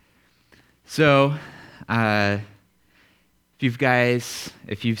So, if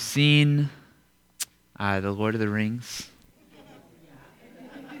you've seen The Lord of the Rings,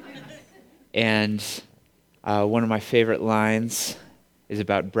 and one of my favorite lines is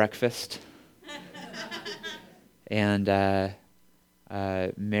about breakfast, and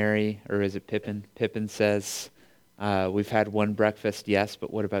Merry, or is it Pippin? Pippin says, "We've had one breakfast, yes,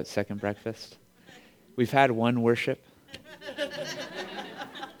 but what about second breakfast? We've had one worship,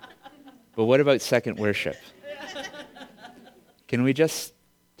 but what about second worship? Can we just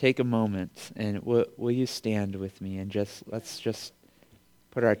take a moment and will you stand with me and let's just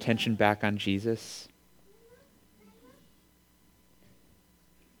put our attention back on Jesus?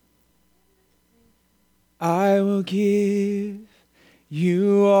 I will give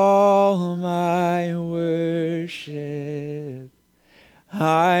you all my worship.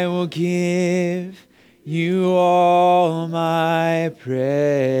 I will give you all my praise.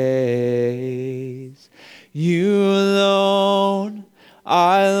 You alone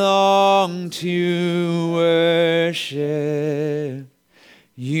I long to worship.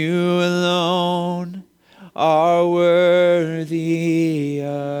 You alone are worthy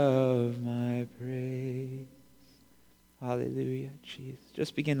of my praise. Hallelujah, Jesus.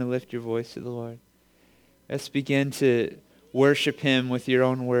 Just begin to lift your voice to the Lord. Let's begin to worship Him with your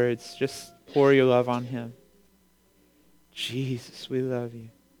own words. Just pour your love on Him. Jesus, we love you.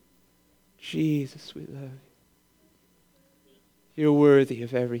 Jesus, we love you. You're worthy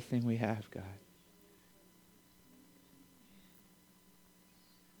of everything we have, God.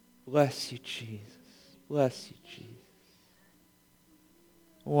 Bless you, Jesus. Bless you, Jesus.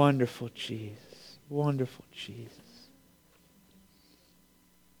 Wonderful Jesus. Wonderful Jesus.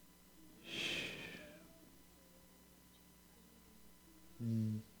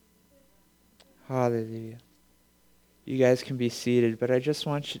 Hallelujah. You guys can be seated, but I just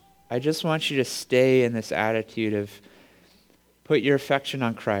want you to stay in this attitude of put your affection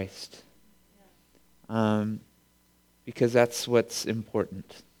on Christ. Because that's what's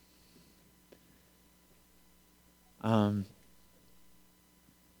important.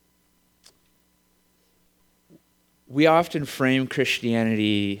 We often frame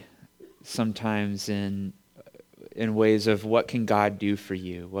Christianity sometimes in ways of what can God do for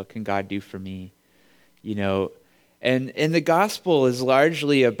you? What can God do for me? You know, and the gospel is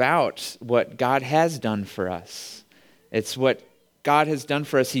largely about what God has done for us. It's what God has done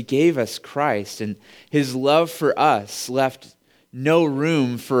for us. He gave us Christ, and His love for us left no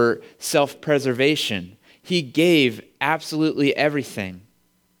room for self-preservation. He gave absolutely everything.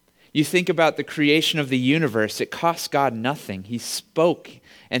 You think about the creation of the universe, it cost God nothing. He spoke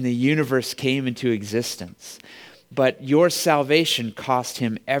and the universe came into existence. But your salvation cost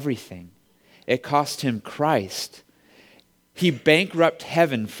Him everything. It cost Him Christ. He bankrupted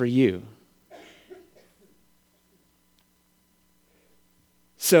heaven for you.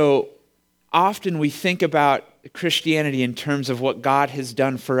 So often we think about Christianity in terms of what God has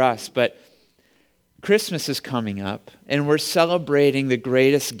done for us, but Christmas is coming up, and we're celebrating the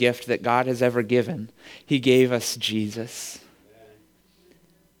greatest gift that God has ever given. He gave us Jesus.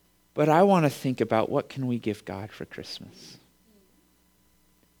 But I want to think about what can we give God for Christmas?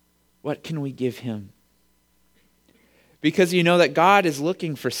 What can we give Him? Because you know that God is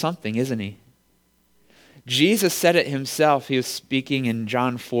looking for something, isn't He? Jesus said it Himself. He was speaking in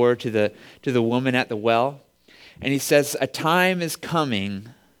John 4 to the woman at the well. And He says, "A time is coming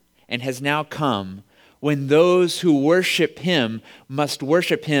and has now come when those who worship Him must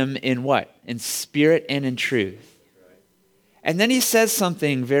worship Him in what? In spirit and in truth." And then He says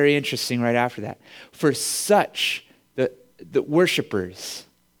something very interesting right after that. "For such, the worshipers,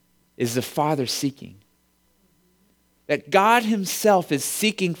 is the Father seeking." That God Himself is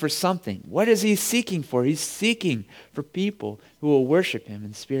seeking for something. What is He seeking for? He's seeking for people who will worship Him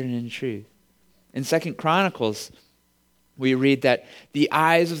in spirit and in truth. In 2 Chronicles, we read that the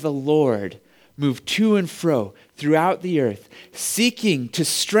eyes of the Lord move to and fro throughout the earth, seeking to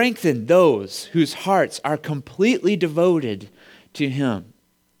strengthen those whose hearts are completely devoted to Him.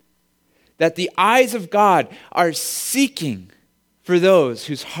 That the eyes of God are seeking for those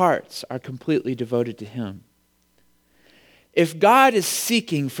whose hearts are completely devoted to Him. If God is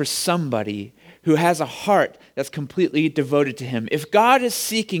seeking for somebody who has a heart that's completely devoted to Him, if God is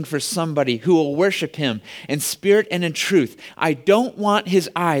seeking for somebody who will worship Him in spirit and in truth, I don't want His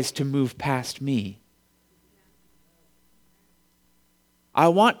eyes to move past me. I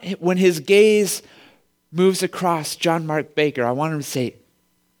want, when His gaze moves across John Mark Baker, I want Him to say,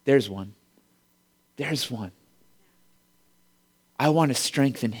 "There's one. There's one." I want to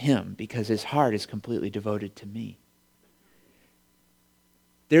strengthen him because his heart is completely devoted to me.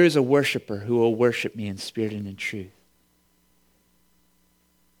 There is a worshiper who will worship me in spirit and in truth.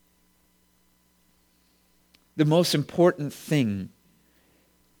 The most important thing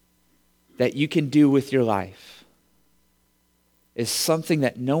that you can do with your life is something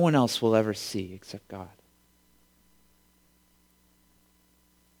that no one else will ever see except God.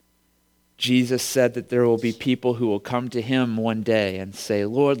 Jesus said that there will be people who will come to him one day and say,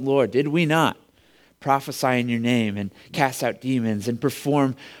 Lord, Lord, did we not prophesy in your name and cast out demons and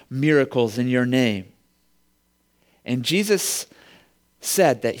perform miracles in your name? And Jesus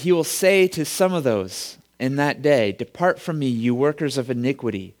said that he will say to some of those in that day, depart from me, you workers of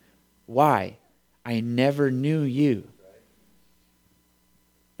iniquity. Why? I never knew you.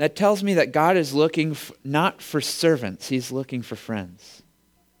 That tells me that God is looking not for servants, he's looking for friends.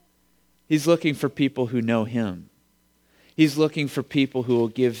 He's looking for people who know him. He's looking for people who will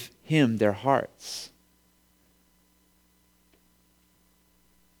give him their hearts.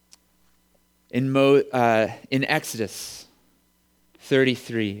 In Exodus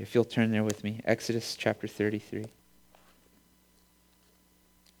 33, if you'll turn there with me, Exodus chapter 33.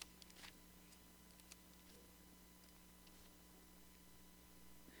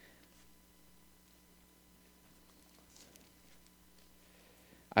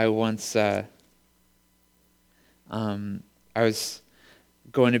 I was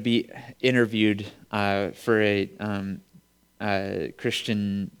going to be interviewed for a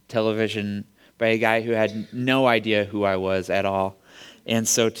Christian television by a guy who had no idea who I was at all. And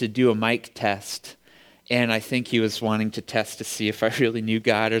so to do a mic test, and I think he was wanting to test to see if I really knew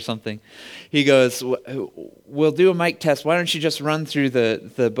God or something. He goes, we'll do a mic test. Why don't you just run through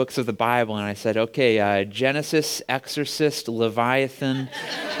the books of the Bible? And I said, okay, Genesis, Exorcist, Leviathan.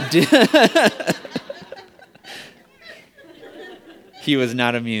 He was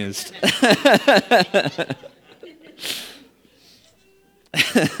not amused.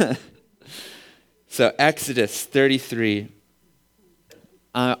 So Exodus 33.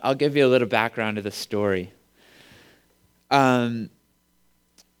 I'll give you a little background to the story. The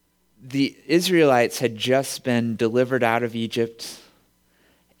Israelites had just been delivered out of Egypt,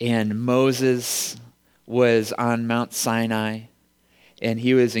 and Moses was on Mount Sinai, and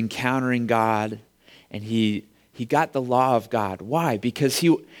he was encountering God, and he got the law of God. Why? Because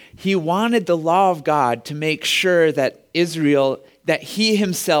he wanted the law of God to make sure that that he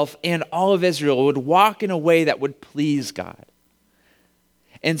himself and all of Israel would walk in a way that would please God.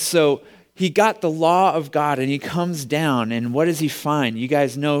 And so he got the law of God, and he comes down, and what does he find? You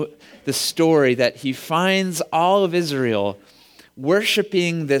guys know the story that he finds all of Israel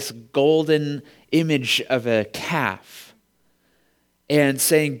worshiping this golden image of a calf and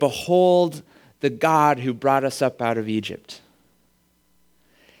saying, behold the God who brought us up out of Egypt.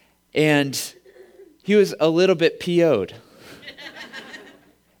 And he was a little bit PO'd.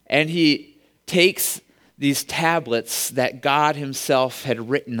 And he takes these tablets that God himself had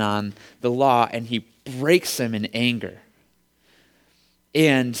written on the law, and he breaks them in anger.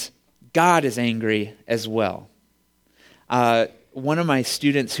 And God is angry as well. One of my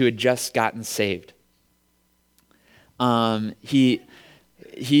students who had just gotten saved, he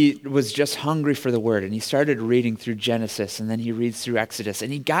was just hungry for the word, and he started reading through Genesis, and then he reads through Exodus,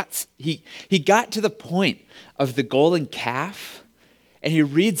 and he got to the point of the golden calf. And he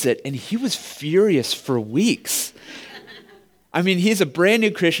reads it, and he was furious for weeks. I mean, he's a brand new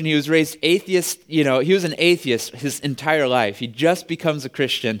Christian. He was raised atheist. He was an atheist his entire life. He just becomes a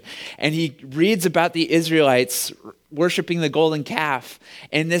Christian, and he reads about the Israelites worshiping the golden calf.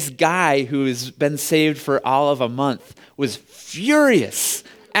 And this guy who has been saved for all of a month was furious,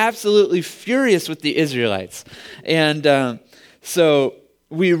 absolutely furious with the Israelites. And so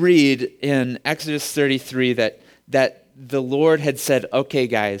we read in Exodus 33 that the Lord had said, okay,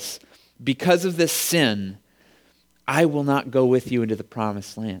 guys, because of this sin, I will not go with you into the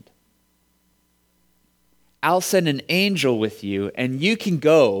promised land. I'll send an angel with you, and you can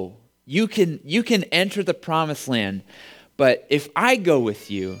go. You can enter the promised land. But if I go with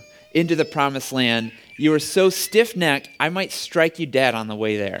you into the promised land, you are so stiff-necked, I might strike you dead on the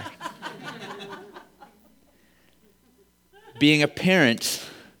way there. Being a parent,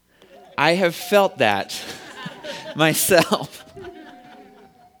 I have felt that myself.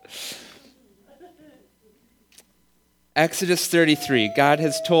 Exodus 33, God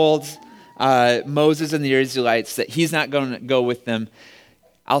has told Moses and the Israelites that he's not going to go with them.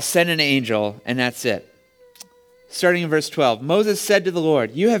 I'll send an angel, and that's it. Starting in verse 12, Moses said to the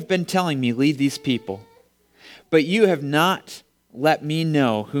Lord, you have been telling me, lead these people, but you have not let me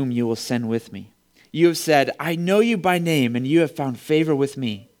know whom you will send with me. You have said, I know you by name, and you have found favor with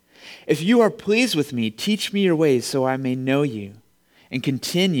me. If you are pleased with me, teach me your ways so I may know you, and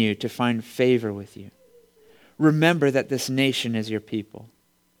continue to find favor with you. Remember that this nation is your people."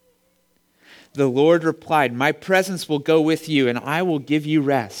 The Lord replied, "My presence will go with you, and I will give you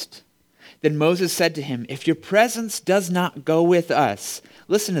rest." Then Moses said to him, "If your presence does not go with us,"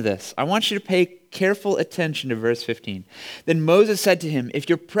 listen to this. I want you to pay careful attention to verse 15. Then Moses said to him, "If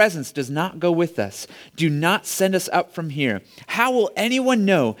your presence does not go with us, do not send us up from here. How will anyone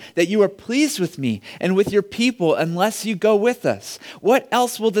know that you are pleased with me and with your people unless you go with us? What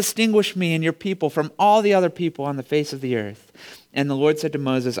else will distinguish me and your people from all the other people on the face of the earth?" And the Lord said to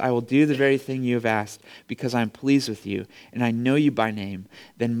Moses, "I will do the very thing you have asked, because I am pleased with you, and I know you by name."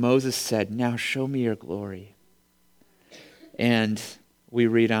 Then Moses said, "Now show me your glory." And we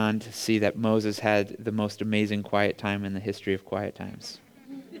read on to see that Moses had the most amazing quiet time in the history of quiet times.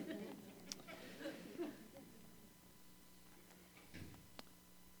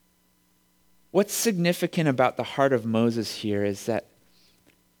 What's significant about the heart of Moses here is that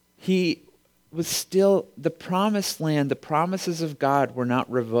he was still, the promised land, the promises of God were not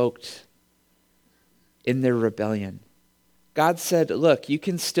revoked in their rebellion. God said, "Look, you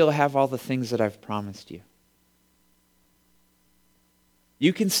can still have all the things that I've promised you.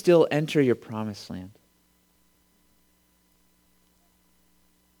 You can still enter your promised land."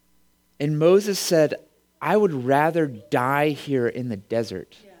 And Moses said, "I would rather die here in the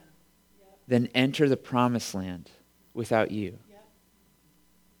desert than enter the promised land without you."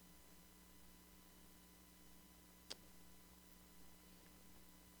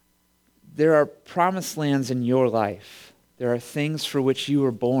 There are promised lands in your life. There are things for which you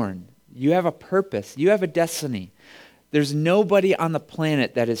were born. You have a purpose. You have a destiny. There's nobody on the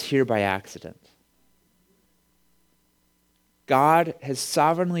planet that is here by accident. God has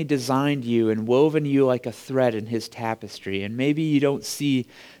sovereignly designed you and woven you like a thread in his tapestry. And maybe you don't see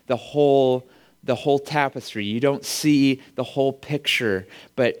the whole tapestry. You don't see the whole picture,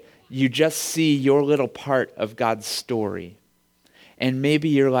 but you just see your little part of God's story. And maybe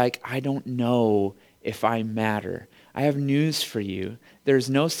you're like, "I don't know if I matter." I have news for you. There's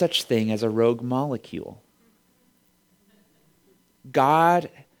no such thing as a rogue molecule. God,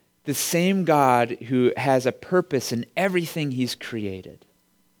 the same God who has a purpose in everything he's created,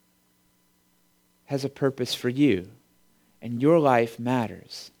 has a purpose for you, and your life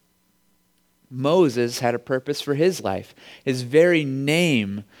matters. Moses had a purpose for his life. His very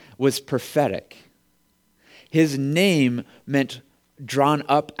name was prophetic. His name meant drawn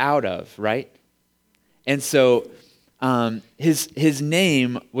up out of, right? And so his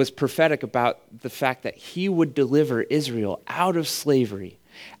name was prophetic about the fact that he would deliver Israel out of slavery,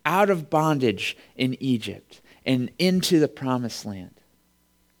 out of bondage in Egypt, and into the promised land.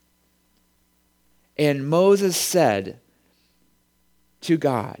 And Moses said to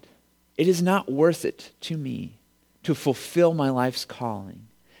God, "It is not worth it to me to fulfill my life's calling,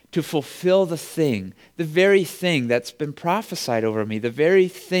 to fulfill the very thing that's been prophesied over me, the very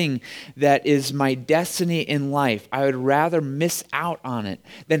thing that is my destiny in life. I would rather miss out on it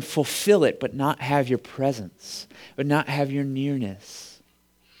than fulfill it, but not have your presence, but not have your nearness.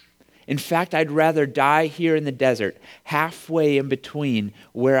 In fact, I'd rather die here in the desert, halfway in between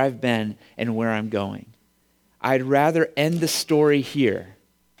where I've been and where I'm going. I'd rather end the story here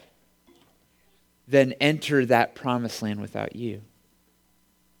than enter that promised land without you."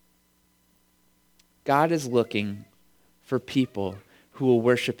 God is looking for people who will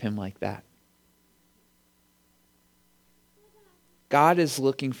worship him like that. God is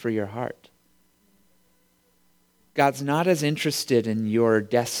looking for your heart. God's not as interested in your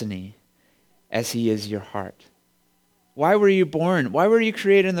destiny as he is your heart. Why were you born? Why were you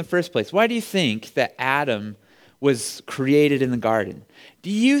created in the first place? Why do you think that Adam was created in the garden?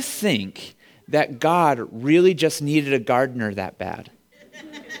 Do you think that God really just needed a gardener that bad?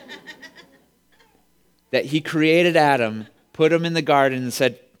 That he created Adam, put him in the garden and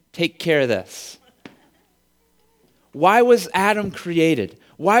said, "Take care of this." Why was Adam created?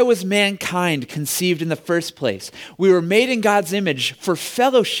 Why was mankind conceived in the first place? We were made in God's image for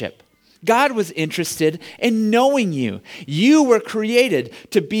fellowship. God was interested in knowing you. You were created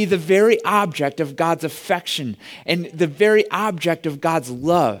to be the very object of God's affection and the very object of God's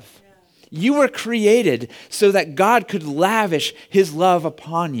love. You were created so that God could lavish his love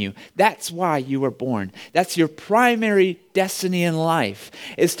upon you. That's why you were born. That's your primary destiny in life,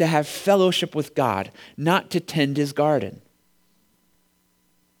 is to have fellowship with God, not to tend his garden.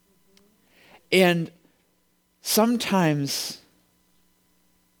 And sometimes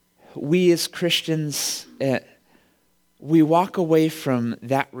we as Christians, we walk away from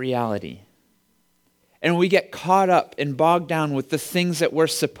that reality. And we get caught up and bogged down with the things that we're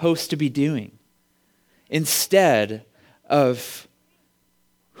supposed to be doing, instead of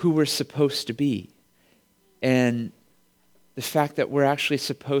who we're supposed to be and the fact that we're actually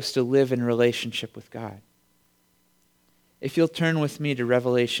supposed to live in relationship with God. If you'll turn with me to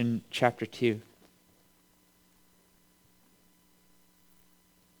Revelation chapter 2.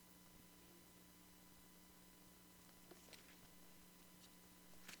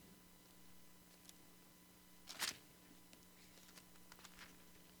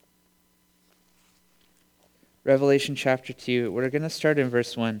 Revelation chapter 2. We're going to start in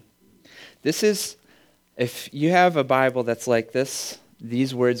verse 1. This is, if you have a Bible that's like this,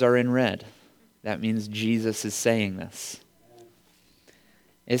 these words are in red. That means Jesus is saying this.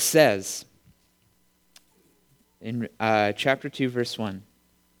 It says in chapter 2, verse 1,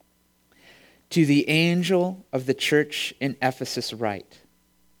 "To the angel of the church in Ephesus write,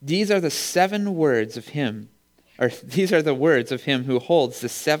 these are the words of him who holds the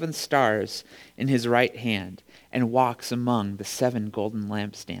 7 stars in his right hand and walks among the 7 golden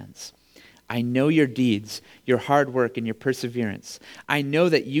lampstands. I know your deeds, your hard work, and your perseverance. I know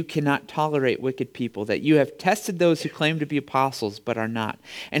that you cannot tolerate wicked people, that you have tested those who claim to be apostles but are not,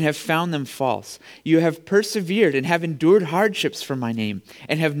 and have found them false. You have persevered and have endured hardships for my name,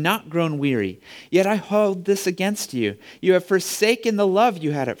 and have not grown weary. Yet I hold this against you. You have forsaken the love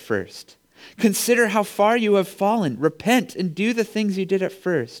you had at first. Consider how far you have fallen. Repent and do the things you did at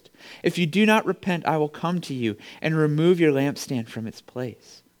first. If you do not repent, I will come to you and remove your lampstand from its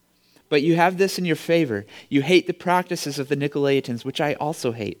place. But you have this in your favor. You hate the practices of the Nicolaitans, which I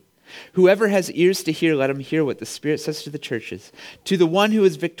also hate. Whoever has ears to hear, let him hear what the Spirit says to the churches. To the one who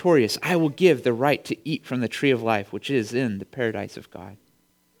is victorious, I will give the right to eat from the tree of life, which is in the paradise of God."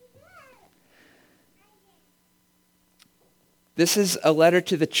 This is a letter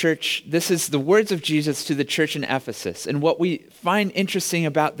to the church. This is the words of Jesus to the church in Ephesus. And what we find interesting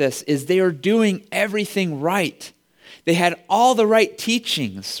about this is they are doing everything right. They had all the right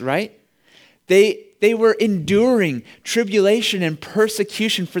teachings, right? They were enduring tribulation and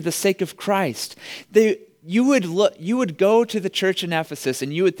persecution for the sake of Christ. You would go to the church in Ephesus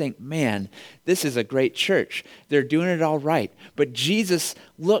and you would think, man, this is a great church. They're doing it all right. But Jesus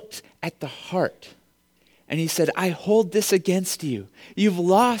looked at the heart. And he said, I hold this against you. You've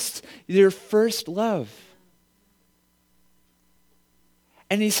lost your first love.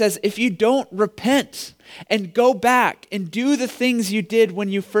 And he says, if you don't repent and go back and do the things you did when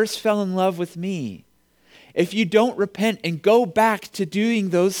you first fell in love with me, if you don't repent and go back to doing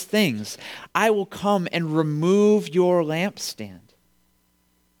those things, I will come and remove your lampstand.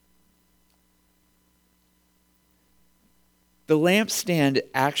 The lampstand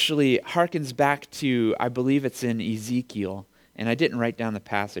actually harkens back to, I believe it's in Ezekiel, and I didn't write down the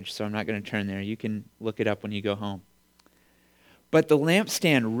passage, so I'm not going to turn there. You can look it up when you go home. But the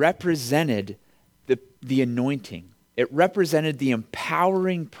lampstand represented the anointing. It represented the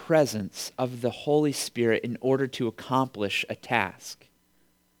empowering presence of the Holy Spirit in order to accomplish a task.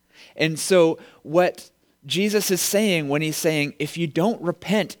 And so what Jesus is saying when he's saying, if you don't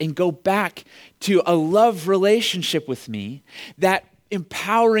repent and go back to a love relationship with me, that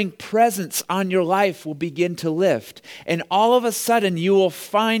empowering presence on your life will begin to lift. And all of a sudden, you will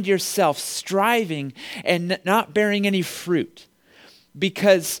find yourself striving and not bearing any fruit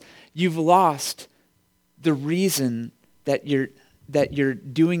because you've lost the reason that you're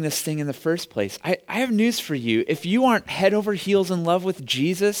doing this thing in the first place. I have news for you. If you aren't head over heels in love with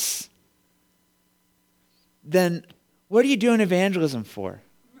Jesus, then what are you doing evangelism for?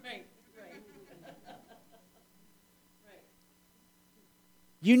 Right.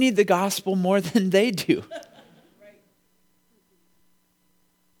 You need the gospel more than they do.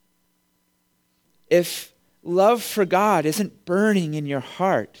 If love for God isn't burning in your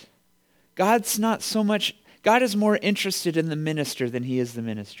heart, God is more interested in the minister than he is the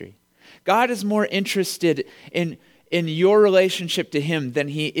ministry. God is more interested in your relationship to him than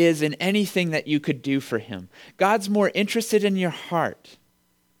he is in anything that you could do for him. God's more interested in your heart.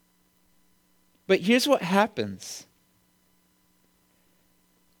 But here's what happens.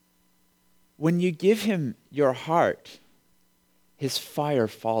 When you give him your heart, his fire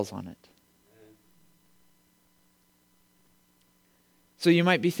falls on it. So you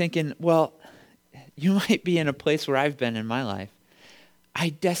might be thinking, well, you might be in a place where I've been in my life. I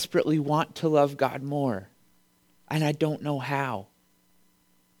desperately want to love God more. And I don't know how.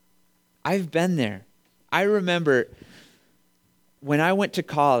 I've been there. I remember when I went to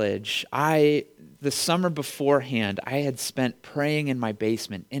college, the summer beforehand, I had spent praying in my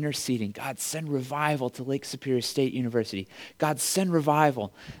basement, interceding. God, send revival to Lake Superior State University. God, send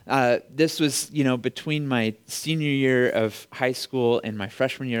revival. This was, between my senior year of high school and my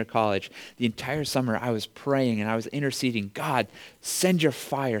freshman year of college. The entire summer I was praying and I was interceding. God, send your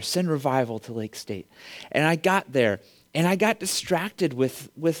fire, send revival to Lake State. And I got there and I got distracted with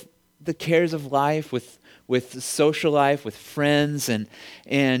the cares of life, with social life, with friends, and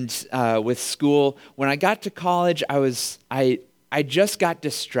with school. When I got to college, I just got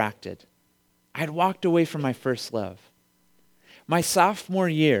distracted. I had walked away from my first love. My sophomore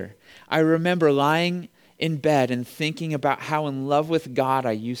year, I remember lying in bed and thinking about how in love with God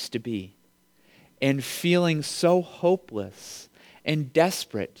I used to be, and feeling so hopeless and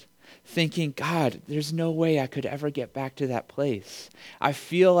desperate, thinking, God, there's no way I could ever get back to that place. I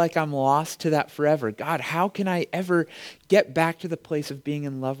feel like I'm lost to that forever. God, how can I ever get back to the place of being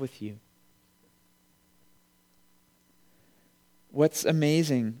in love with you? What's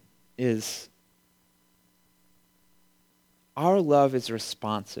amazing is our love is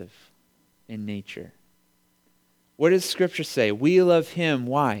responsive in nature. What does Scripture say? We love him.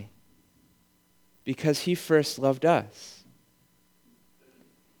 Why? Because he first loved us.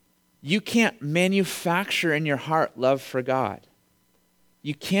 You can't manufacture in your heart love for God.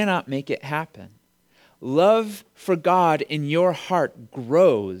 You cannot make it happen. Love for God in your heart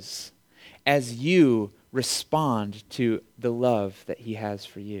grows as you respond to the love that he has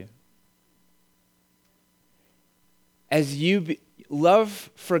for you. Love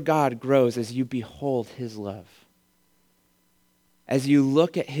for God grows as you behold his love. As you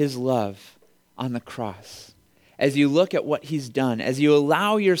look at his love on the cross. As you look at what he's done, as you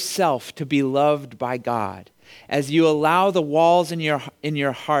allow yourself to be loved by God, as you allow the walls in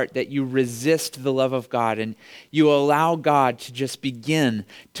your heart that you resist the love of God, and you allow God to just begin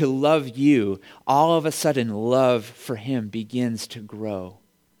to love you, all of a sudden love for him begins to grow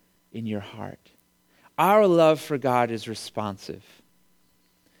in your heart. Our love for God is responsive.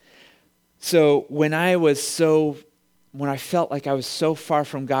 So when I felt like I was so far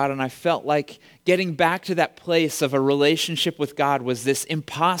from God, and I felt like getting back to that place of a relationship with God was this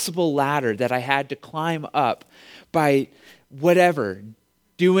impossible ladder that I had to climb up by whatever,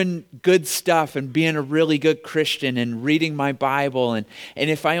 doing good stuff and being a really good Christian and reading my Bible, and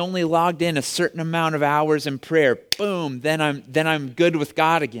if I only logged in a certain amount of hours in prayer, boom, then I'm good with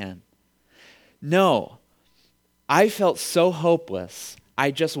God again. No, I felt so hopeless.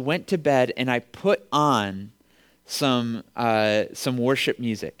 I just went to bed and I put on some worship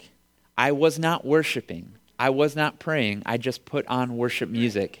music. I was not worshiping. I was not praying. I just put on worship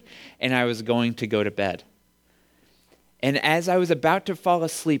music and I was going to go to bed. And as I was about to fall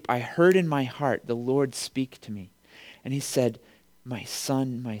asleep, I heard in my heart the Lord speak to me. And he said, my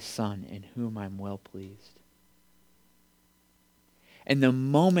son, in whom I'm well pleased. And the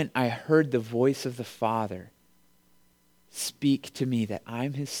moment I heard the voice of the Father speak to me that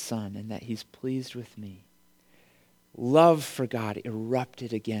I'm his son and that he's pleased with me, love for God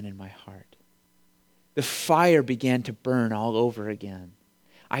erupted again in my heart. The fire began to burn all over again.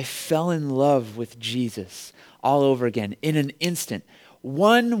 I fell in love with Jesus all over again in an instant.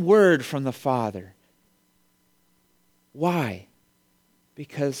 One word from the Father. Why?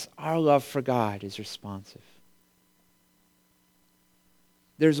 Because our love for God is responsive.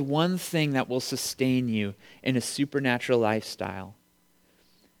 There's one thing that will sustain you in a supernatural lifestyle.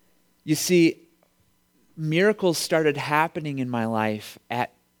 You see, miracles started happening in my life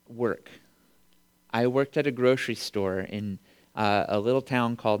at work. I worked at a grocery store in a little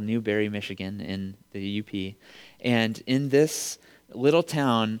town called Newberry, Michigan, in the UP. And in this little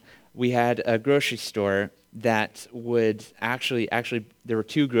town, we had a grocery store that would actually there were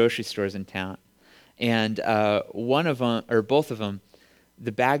two grocery stores in town. And one of them, or both of them,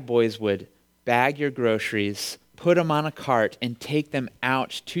 the bag boys would bag your groceries, put them on a cart, and take them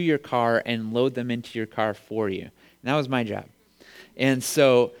out to your car and load them into your car for you. And that was my job. And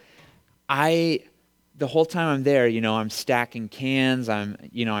so the whole time I'm there, I'm stacking cans,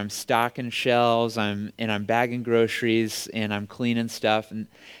 I'm stocking shelves, I'm bagging groceries, and I'm cleaning stuff. And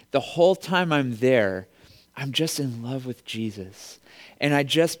the whole time I'm there, I'm just in love with Jesus. And I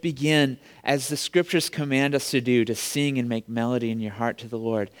just begin, as the scriptures command us to do, to sing and make melody in your heart to the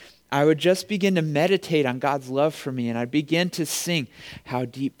Lord. I would just begin to meditate on God's love for me, and I'd begin to sing how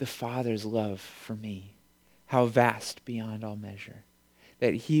deep the Father's love for me, how vast beyond all measure,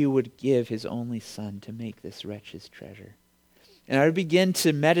 that he would give his only Son to make this wretch his treasure. And I would begin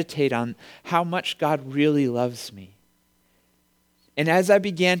to meditate on how much God really loves me. And as I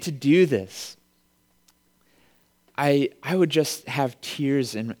began to do this, I would just have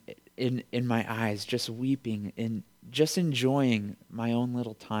tears in in my eyes, just weeping and just enjoying my own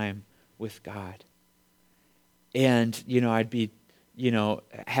little time with God. And, I'd be,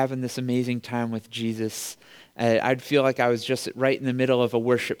 having this amazing time with Jesus. I'd feel like I was just right in the middle of a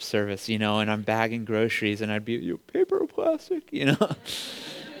worship service, and I'm bagging groceries, and I'd be, paper or plastic,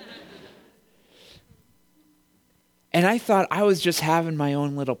 And I thought I was just having my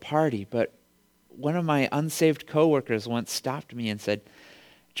own little party, but one of my unsaved coworkers once stopped me and said,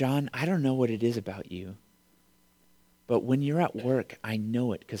 John, I don't know what it is about you, but when you're at work, I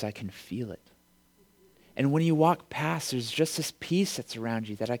know it because I can feel it. And when you walk past, there's just this peace that's around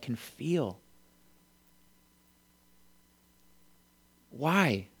you that I can feel.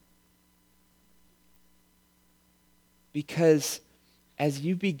 Why? Because as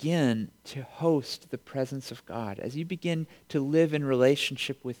you begin to host the presence of God, as you begin to live in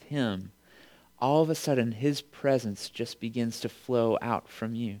relationship with Him, all of a sudden His presence just begins to flow out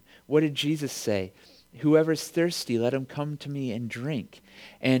from you. What did Jesus say? Whoever's thirsty, let him come to me and drink.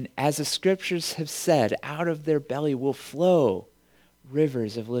 And as the scriptures have said, out of their belly will flow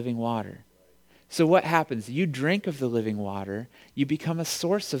rivers of living water. So what happens? You drink of the living water, you become a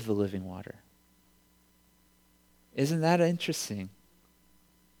source of the living water. Isn't that interesting?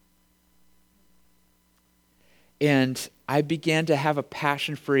 And I began to have a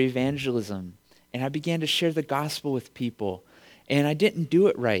passion for evangelism, and I began to share the gospel with people, and I didn't do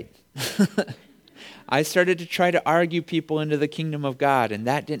it right. I started to try to argue people into the kingdom of God, and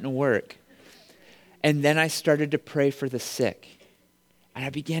that didn't work. And then I started to pray for the sick. And I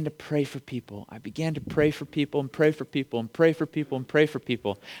began to pray for people. I began to pray for people and pray for people and pray for people and pray for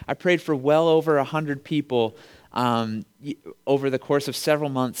people. I prayed for well over 100 people over the course of several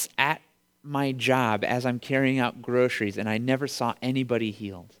months at my job as I'm carrying out groceries, and I never saw anybody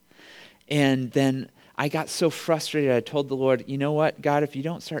healed. And then I got so frustrated, I told the Lord, you know what, God, if you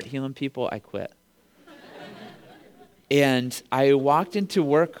don't start healing people, I quit. And I walked into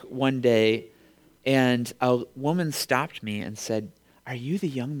work one day, and a woman stopped me and said, are you the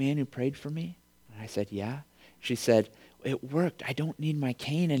young man who prayed for me? And I said, yeah. She said, it worked. I don't need my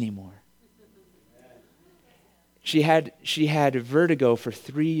cane anymore. She had vertigo for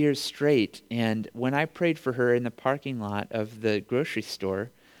 3 years straight, and when I prayed for her in the parking lot of the grocery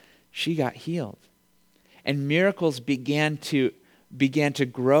store, she got healed. And miracles began to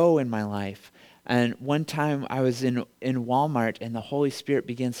grow in my life. And one time I was in Walmart, and the Holy Spirit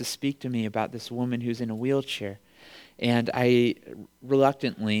begins to speak to me about this woman who's in a wheelchair. And I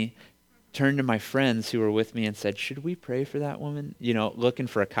reluctantly turned to my friends who were with me and said, should we pray for that woman? Looking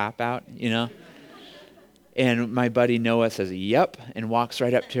for a cop-out, And my buddy Noah says, yep, and walks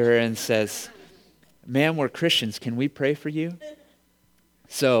right up to her and says, ma'am, we're Christians. Can we pray for you?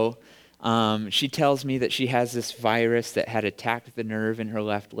 So she tells me that she has this virus that had attacked the nerve in her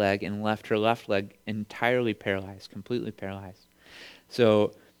left leg and left her left leg entirely paralyzed, completely paralyzed.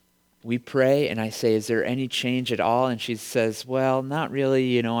 So we pray, and I say, is there any change at all? And she says, well, not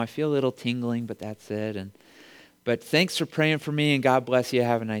really. I feel a little tingling, but that's it. But thanks for praying for me, and God bless you.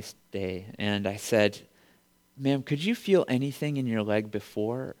 Have a nice day. And I said, ma'am, could you feel anything in your leg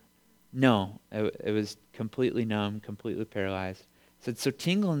before? No, it was completely numb, completely paralyzed. I said, so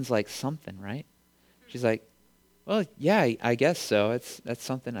tingling's like something, right? She's like, well, yeah, I guess so. That's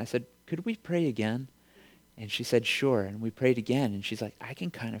something. I said, could we pray again? And she said, sure. And we prayed again. And she's like, I can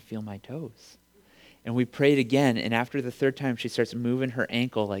kind of feel my toes. And we prayed again. And after the third time, she starts moving her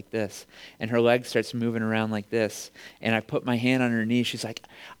ankle like this. And her leg starts moving around like this. And I put my hand on her knee. She's like,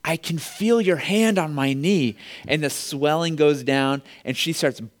 I can feel your hand on my knee. And the swelling goes down. And she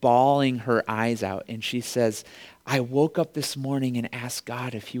starts bawling her eyes out. And she says, I woke up this morning and asked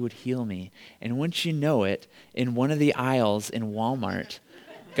God if He would heal me. And wouldn't you know it, in one of the aisles in Walmart,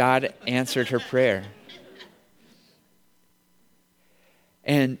 God answered her prayer.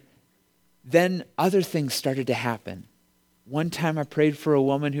 And then other things started to happen. One time I prayed for a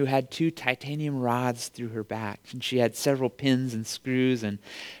woman who had 2 titanium rods through her back, and she had several pins and screws, and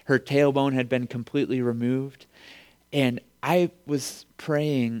her tailbone had been completely removed. And I was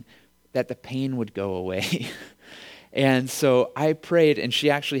praying that the pain would go away. And so I prayed, and she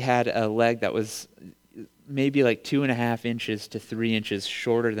actually had a leg that was maybe like 2.5 inches to 3 inches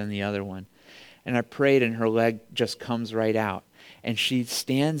shorter than the other one. And I prayed, and her leg just comes right out. And she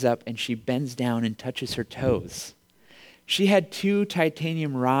stands up, and she bends down and touches her toes. She had 2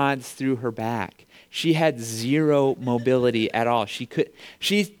 titanium rods through her back. She had zero mobility at all. She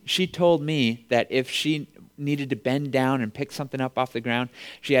told me that if she needed to bend down and pick something up off the ground,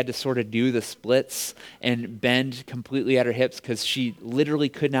 she had to sort of do the splits and bend completely at her hips because she literally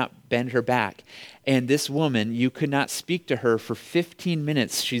could not bend her back. And this woman, you could not speak to her for 15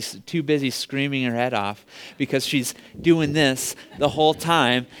 minutes. She's too busy screaming her head off because she's doing this the whole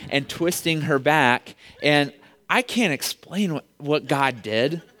time and twisting her back. And I can't explain what God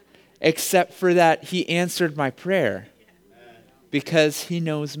did, except for that he answered my prayer because he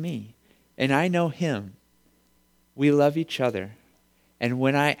knows me and I know him. We love each other. And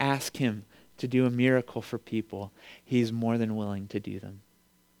when I ask him to do a miracle for people, he's more than willing to do them.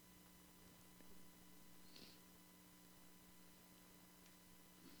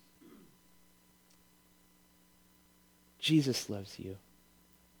 Jesus loves you.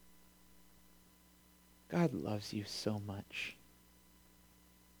 God loves you so much.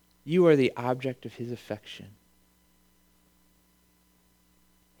 You are the object of his affection.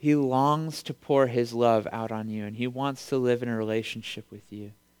 He longs to pour his love out on you, and he wants to live in a relationship with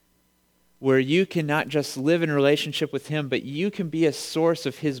you where you can not just live in a relationship with him, but you can be a source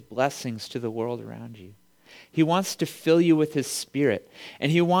of his blessings to the world around you. He wants to fill you with his Spirit,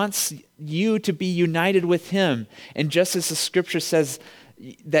 and he wants you to be united with him. And just as the scripture says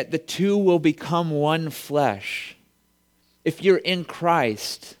that the two will become one flesh, if you're in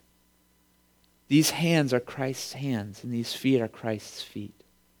Christ, these hands are Christ's hands, and these feet are Christ's feet.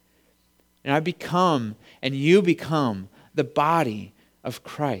 And I become, and you become, the body of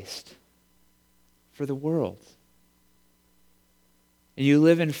Christ for the world. And you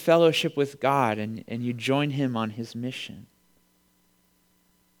live in fellowship with God, and you join him on his mission.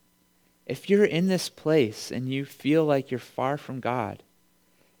 If you're in this place and you feel like you're far from God,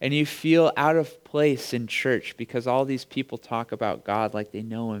 and you feel out of place in church because all these people talk about God like they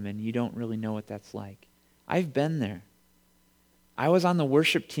know him, and you don't really know what that's like. I've been there. I was on the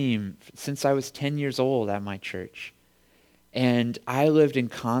worship team since I was 10 years old at my church. And I lived in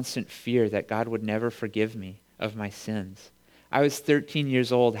constant fear that God would never forgive me of my sins. I was 13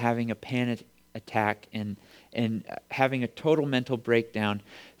 years old having a panic attack and having a total mental breakdown,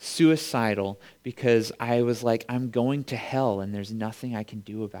 suicidal, because I was like, I'm going to hell and there's nothing I can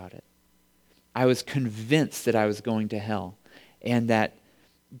do about it. I was convinced that I was going to hell and that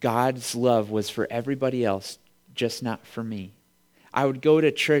God's love was for everybody else, just not for me. I would go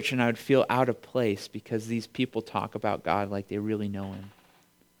to church and I would feel out of place because these people talk about God like they really know him.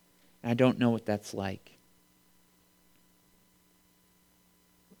 And I don't know what that's like.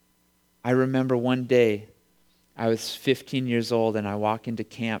 I remember one day, I was 15 years old and I walk into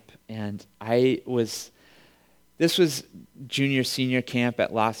camp, and this was junior senior camp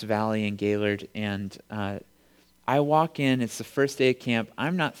at Lost Valley in Gaylord, and I walk in, it's the first day of camp.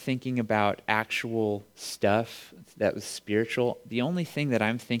 I'm not thinking about actual stuff that was spiritual. The only thing that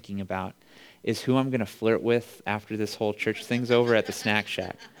I'm thinking about is who I'm going to flirt with after this whole church thing's over at the snack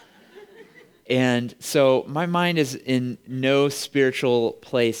shack. And so my mind is in no spiritual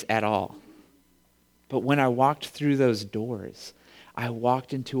place at all. But when I walked through those doors, I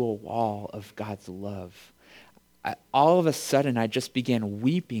walked into a wall of God's love. All of a sudden, I just began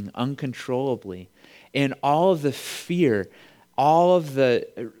weeping uncontrollably. And all of the fear, all of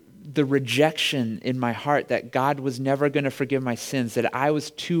the rejection in my heart that God was never going to forgive my sins, that I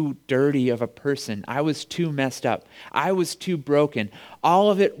was too dirty of a person, I was too messed up, I was too broken. All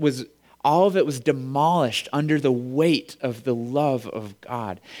of it was demolished under the weight of the love of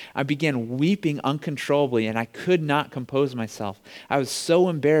God. I began weeping uncontrollably, and I could not compose myself. I was so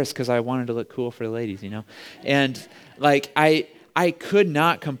embarrassed because I wanted to look cool for the ladies, And I could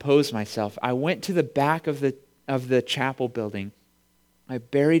not compose myself. I went to the back of the chapel building. I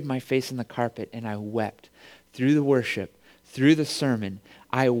buried my face in the carpet, and I wept through the worship, through the sermon.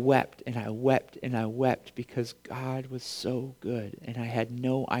 I wept and I wept and I wept because God was so good, and I had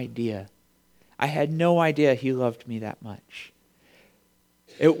no idea. I had no idea he loved me that much.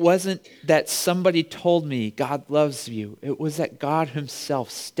 It wasn't that somebody told me God loves you. It was that God himself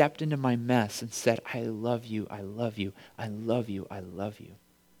stepped into my mess and said, I love you, I love you, I love you, I love you.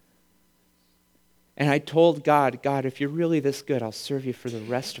 And I told God, if you're really this good, I'll serve you for the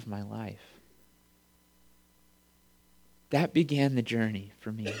rest of my life. That began the journey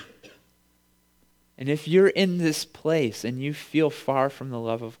for me. And if you're in this place and you feel far from the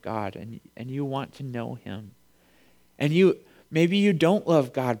love of God and you want to know him, and maybe you don't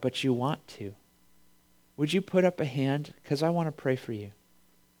love God, but you want to, would you put up a hand? Because I want to pray for you.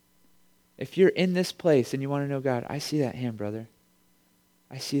 If you're in this place and you want to know God, I see that hand, brother.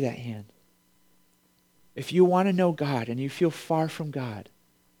 I see that hand. If you want to know God and you feel far from God,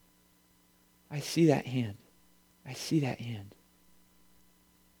 I see that hand. I see that hand.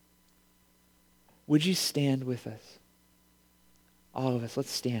 Would you stand with us? All of us,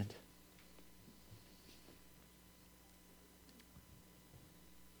 let's stand.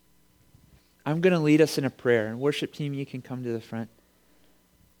 I'm going to lead us in a prayer. And worship team, you can come to the front.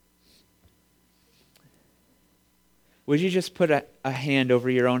 Would you just put a hand over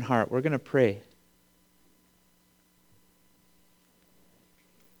your own heart? We're going to pray.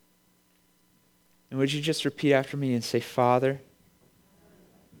 And would you just repeat after me and say, Father,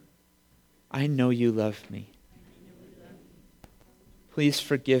 I know you love me. Please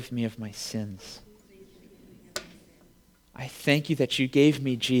forgive me of my sins. I thank you that you gave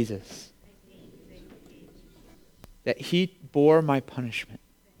me Jesus, that he bore my punishment.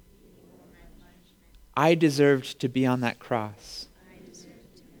 I deserved to be on that cross,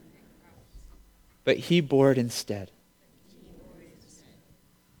 but he bore it instead.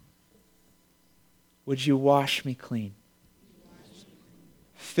 Would you wash me clean?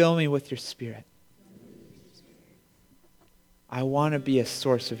 Fill me with your Spirit. I want to be a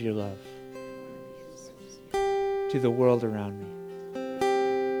source of your love to the world around me.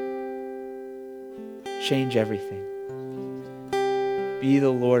 Change everything. Be the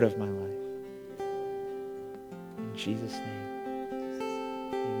Lord of my life. In Jesus' name,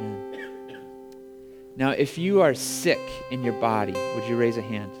 amen. Now, if you are sick in your body, would you raise a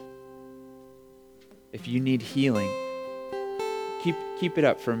hand? If you need healing, keep it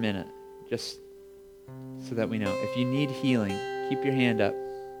up for a minute, just so that we know. If you need healing, keep your hand up.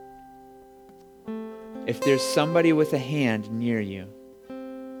 If there's somebody with a hand near you,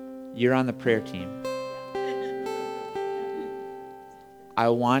 you're on the prayer team. I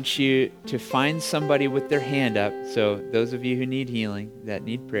want you to find somebody with their hand up. So those of you who need healing, that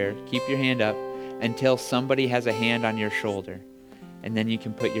need prayer, keep your hand up until somebody has a hand on your shoulder. And then you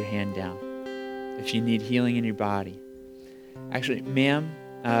can put your hand down if you need healing in your body. Actually, ma'am,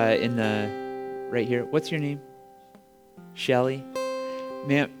 right here, what's your name? Shelly?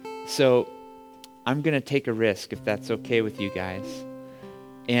 Ma'am, so I'm going to take a risk if that's okay with you guys.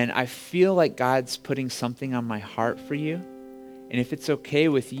 And I feel like God's putting something on my heart for you. And if it's okay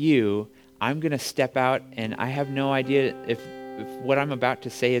with you, I'm going to step out, and I have no idea if what I'm about to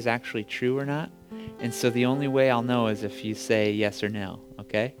say is actually true or not. And so the only way I'll know is if you say yes or no,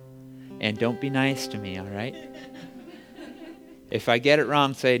 okay? And don't be nice to me, all right? If I get it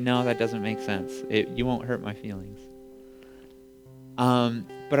wrong, say, no, that doesn't make sense. You won't hurt my feelings.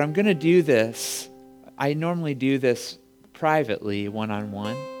 But I'm going to do this. I normally do this privately,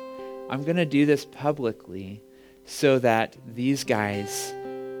 one-on-one. I'm going to do this publicly so that these guys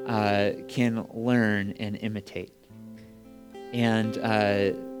can learn and imitate. And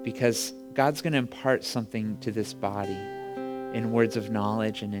because God's going to impart something to this body in words of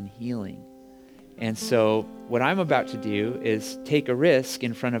knowledge and in healing. And so what I'm about to do is take a risk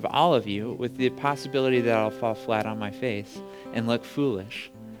in front of all of you with the possibility that I'll fall flat on my face and look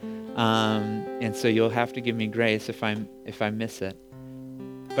foolish. And so you'll have to give me grace if I miss it.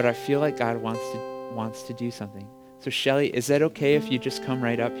 But I feel like God wants to do something. So Shelly, is that okay if you just come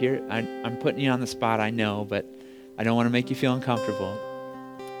right up here? I'm putting you on the spot, I know, but I don't want to make you feel uncomfortable.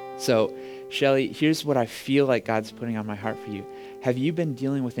 So Shelly, here's what I feel like God's putting on my heart for you. Have you been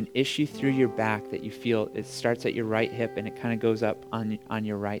dealing with an issue through your back that you feel it starts at your right hip and it kind of goes up on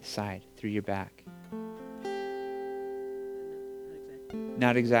your right side through your back?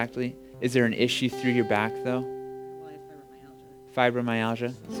 Not exactly. Is there an issue through your back though? Well, I have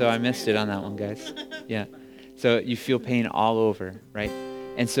Fibromyalgia? So I missed it on that one, guys. Yeah. So you feel pain all over, right?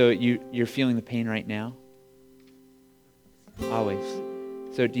 And so you're feeling the pain right now? Always.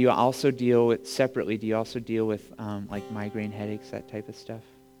 So do you also deal with, separately, do you also deal with like migraine headaches, that type of stuff?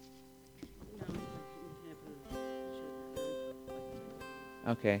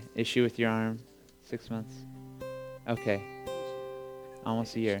 Okay. Issue with your arm? 6 months? Okay.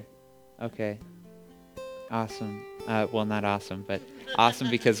 Almost a year. Okay. Awesome. Well, not awesome, but awesome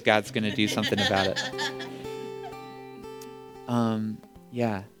because God's going to do something about it.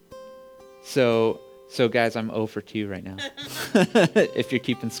 Yeah. So guys, I'm 0 for 2 right now. If you're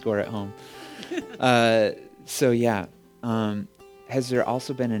keeping score at home. So yeah. Has there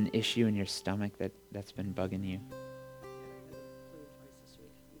also been an issue in your stomach that's been bugging you?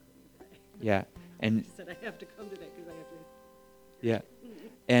 Yeah. And She said I have to come today because I have to. yeah.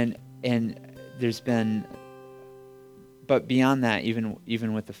 And there's been, but beyond that,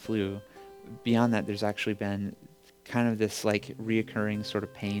 even with the flu, beyond that, there's actually been kind of this like reoccurring sort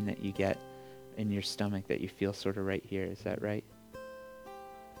of pain that you get in your stomach that you feel sort of right here. Is that right?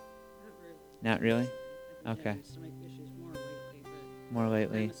 Not really. Not really? Okay. Having stomach issues More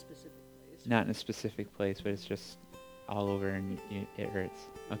lately. Not in a specific place. Not in a specific place, but it's just all over and it hurts.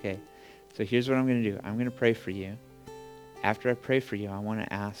 Okay. So here's what I'm going to do. I'm going to pray for you. After I pray for you, I want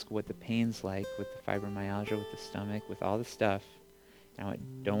to ask what the pain's like with the fibromyalgia, with the stomach, with all the stuff. And I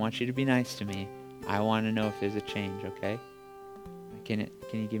don't want you to be nice to me. I want to know if there's a change, okay? Can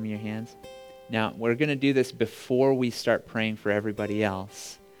you give me your hands? Now, we're going to do this before we start praying for everybody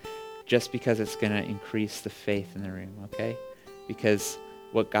else, just because it's going to increase the faith in the room, okay? Because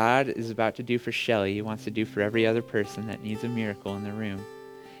what God is about to do for Shelly, he wants to do for every other person that needs a miracle in the room.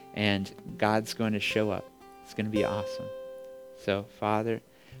 And God's going to show up. It's going to be awesome. So, Father,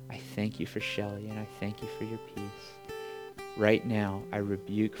 I thank you for Shelly, and I thank you for your peace. Right now, I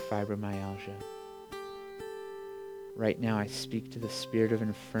rebuke fibromyalgia. Right now, I speak to the spirit of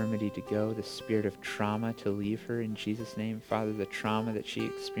infirmity to go, the spirit of trauma to leave her in Jesus' name. Father, the trauma that she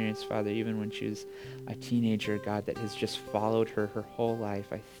experienced, Father, even when she was a teenager, God, that has just followed her whole life.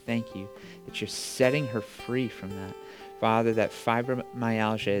 I thank you that you're setting her free from that. Father, that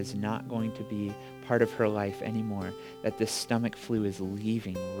fibromyalgia is not going to be part of her life anymore, that this stomach flu is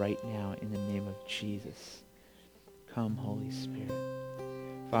leaving right now in the name of Jesus. Come, Holy Spirit.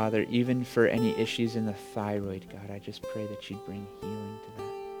 Father, even for any issues in the thyroid, God, I just pray that you'd bring healing to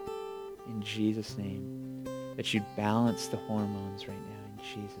that. In Jesus' name, that you'd balance the hormones right now, in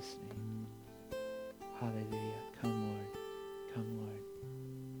Jesus' name. Hallelujah. Come, Lord. Come, Lord.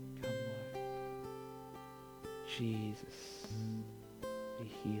 Come, Lord. Jesus, be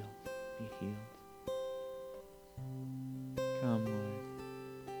healed. Be healed. Come, Lord.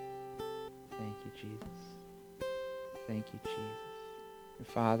 Thank you, Jesus. Thank you, Jesus.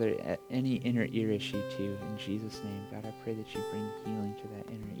 Father, any inner ear issue too, in Jesus' name, God, I pray that you bring healing to that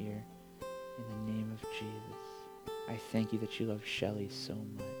inner ear. In the name of Jesus. I thank you that you love Shelly so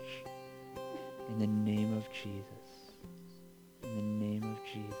much. In the name of Jesus. In the name of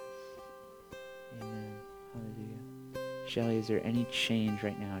Jesus. Amen. Hallelujah. Shelly, is there any change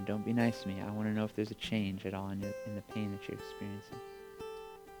right now? Don't be nice to me. I want to know if there's a change at all in the pain that you're experiencing.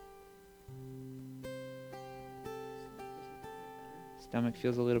 Stomach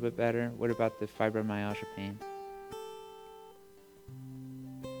feels a little bit better. What about the fibromyalgia pain?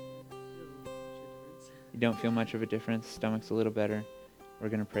 You don't feel much of a difference? Stomach's a little better. We're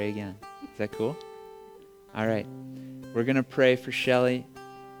going to pray again. Is that cool? All right. We're going to pray for Shelly.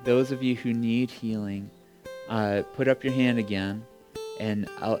 Those of you who need healing, put up your hand again and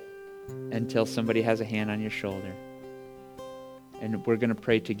until somebody has a hand on your shoulder. And we're going to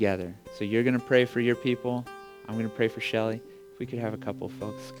pray together. So you're going to pray for your people. I'm going to pray for Shelly. We could have a couple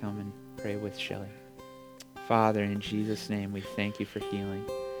folks come and pray with Shelly. Father, in Jesus' name, we thank you for healing.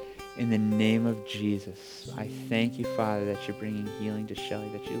 In the name of Jesus, I thank you, Father, that you're bringing healing to Shelly,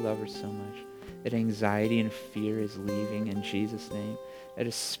 that you love her so much, that anxiety and fear is leaving in Jesus' name, that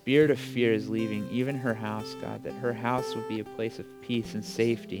a spirit of fear is leaving even her house, God, that her house would be a place of peace and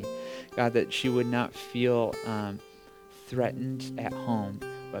safety. God, that she would not feel threatened at home,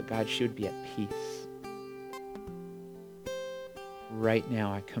 but God, she would be at peace. Right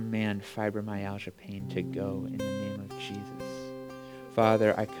now, I command fibromyalgia pain to go in the name of Jesus.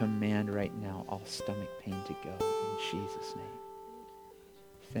 Father, I command right now all stomach pain to go in Jesus' name.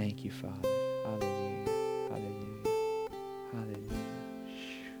 Thank you, Father. Hallelujah. Hallelujah. Hallelujah.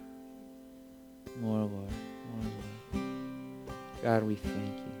 More, Lord. More, Lord. God, we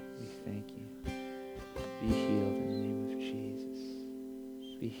thank you. We thank you. Be healed in the name of Jesus.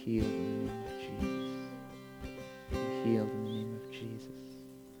 Be healed in the name of Jesus. Be healed in the name of Jesus.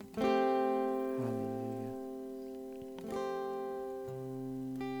 Hallelujah.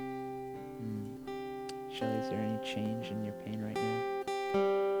 Shelly, is there any change in your pain right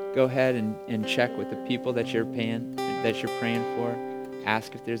now? Go ahead and check with the people that you're praying for.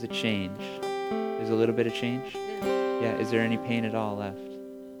 Ask if there's a change. There's a little bit of change? Yeah. Is there any pain at all left?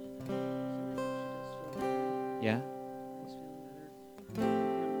 Yeah?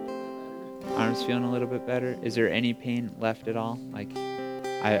 Arms feeling a little bit better. Is there any pain left at all? Like,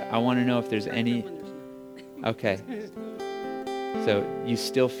 I want to know if there's any. Okay. So you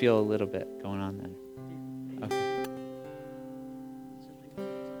still feel a little bit going on then. Okay.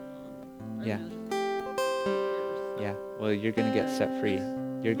 Yeah. Yeah. Well, you're gonna get set free.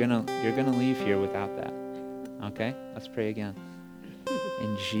 You're gonna leave here without that. Okay. Let's pray again.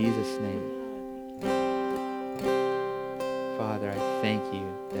 In Jesus' name. Father, I thank you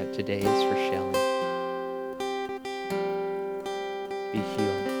that today is for Shelly. Be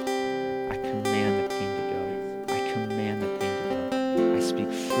healed. I command the pain to go. I command the pain to go. I speak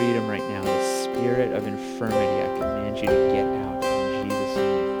freedom right now. The spirit of infirmity, I command you to get out in Jesus'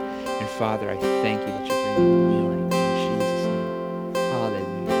 name. And Father, I thank you that you're bringing healing in Jesus' name.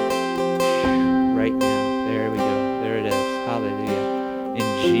 Hallelujah. Right now. There we go. There it is. Hallelujah. In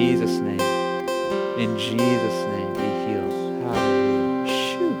Jesus' name. In Jesus' name, be healed. Hallelujah.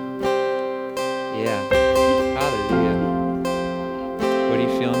 Shoo. Yeah. Hallelujah. What are you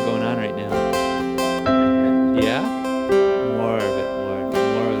feeling going on right now? Yeah? More of it, Lord.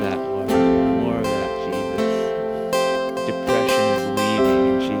 More of that, Lord. More of that, Jesus. Depression is leaving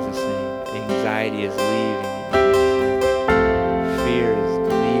in Jesus' name. Anxiety is leaving in Jesus' name. Fear is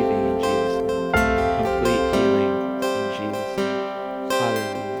leaving in Jesus' name. Complete healing in Jesus' name.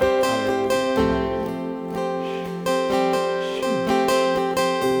 Hallelujah.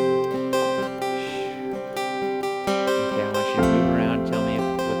 Okay, I want you to move around. Tell me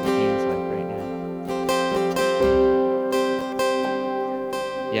what the pain's like right now.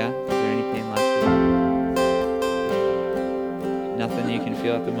 Yeah? Is there any pain left at all? Nothing you can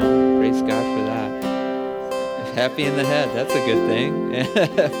feel at the moment? Praise God for that. Happy in the head. That's a good thing.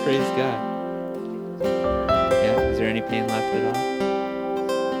 Praise God. Yeah? Is there any pain left at all?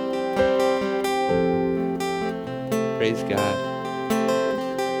 Praise God.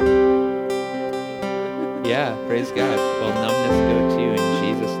 Yeah, praise God. Well, numbness go to you in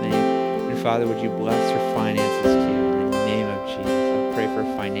Jesus' name. And Father, would you bless her finances to you in the name of Jesus. I pray for a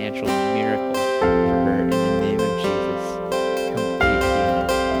financial miracle for her in the name of Jesus. Complete healing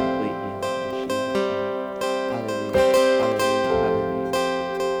in Jesus' name. Hallelujah, hallelujah,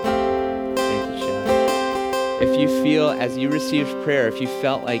 hallelujah. Thank you, Shelly. If you feel, as you received prayer, if you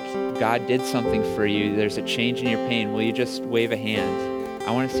felt like God did something for you, there's a change in your pain, will you just wave a hand?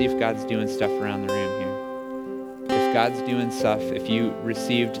 I want to see if God's doing stuff around the room here. If God's doing stuff, if you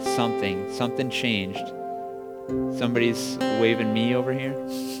received something changed. Somebody's waving me over here.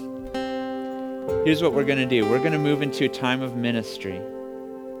 Here's what we're going to do. We're going to move into a time of ministry.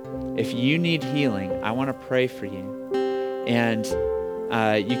 If you need healing, I want to pray for you. And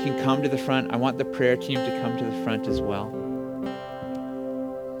you can come to the front. I want the prayer team to come to the front as well.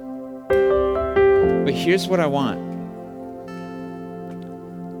 But here's what I want.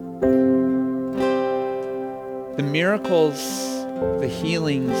 The miracles, the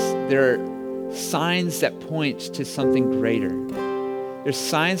healings, they're signs that point to something greater. They're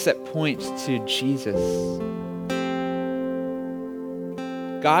signs that point to Jesus.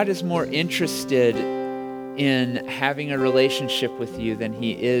 God is more interested in having a relationship with you than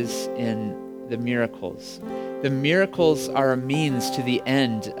he is in the miracles. The miracles are a means to the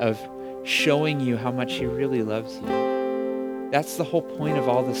end of showing you how much he really loves you. That's the whole point of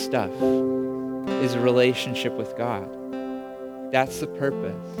all this stuff, is a relationship with God. That's the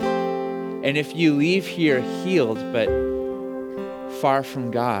purpose. And if you leave here healed but far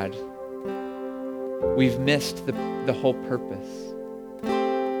from God, we've missed the whole purpose.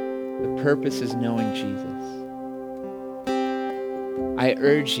 The purpose is knowing Jesus. I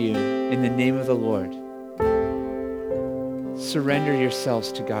urge you, in the name of the Lord, surrender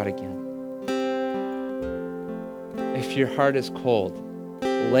yourselves to God again. If your heart is cold,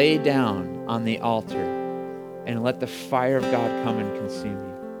 lay down on the altar and let the fire of God come and consume you.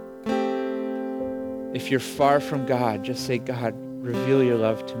 If you're far from God, just say, God, reveal your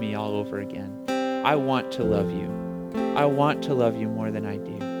love to me all over again. I want to love you. I want to love you more than I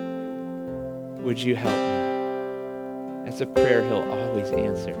do. Would you help me? That's a prayer he'll always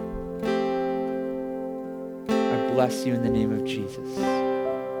answer. I bless you in the name of Jesus.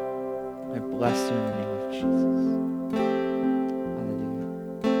 I bless you in the name of Jesus. Hallelujah.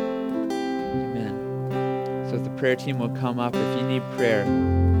 Amen. So if the prayer team will come up, if you need prayer,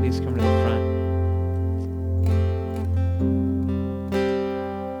 please come to the front.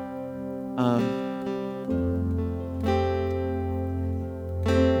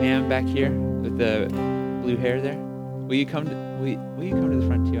 Ma'am back here with the blue hair there, will you come to the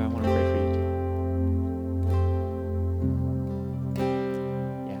front too? I want to pray for you too.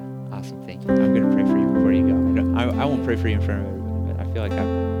 Yeah, awesome. Thank you. I'm going to pray for you before you go. I won't pray for you in front of everybody, but I feel like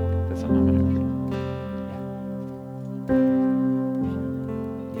that's something I'm going to pray.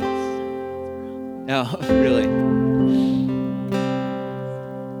 Yeah. Yes. Oh, really?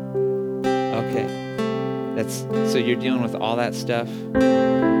 Okay. So you're dealing with all that stuff?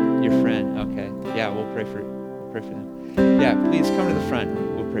 Your friend, okay. Yeah, we'll pray for them. Yeah, please come to the front.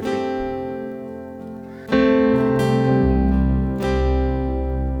 We'll pray for you.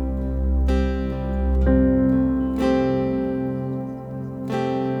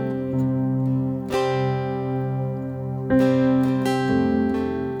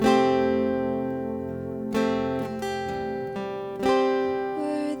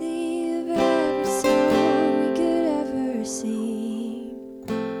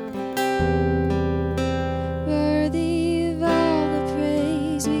 Worthy of all the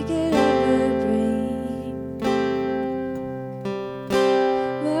praise we could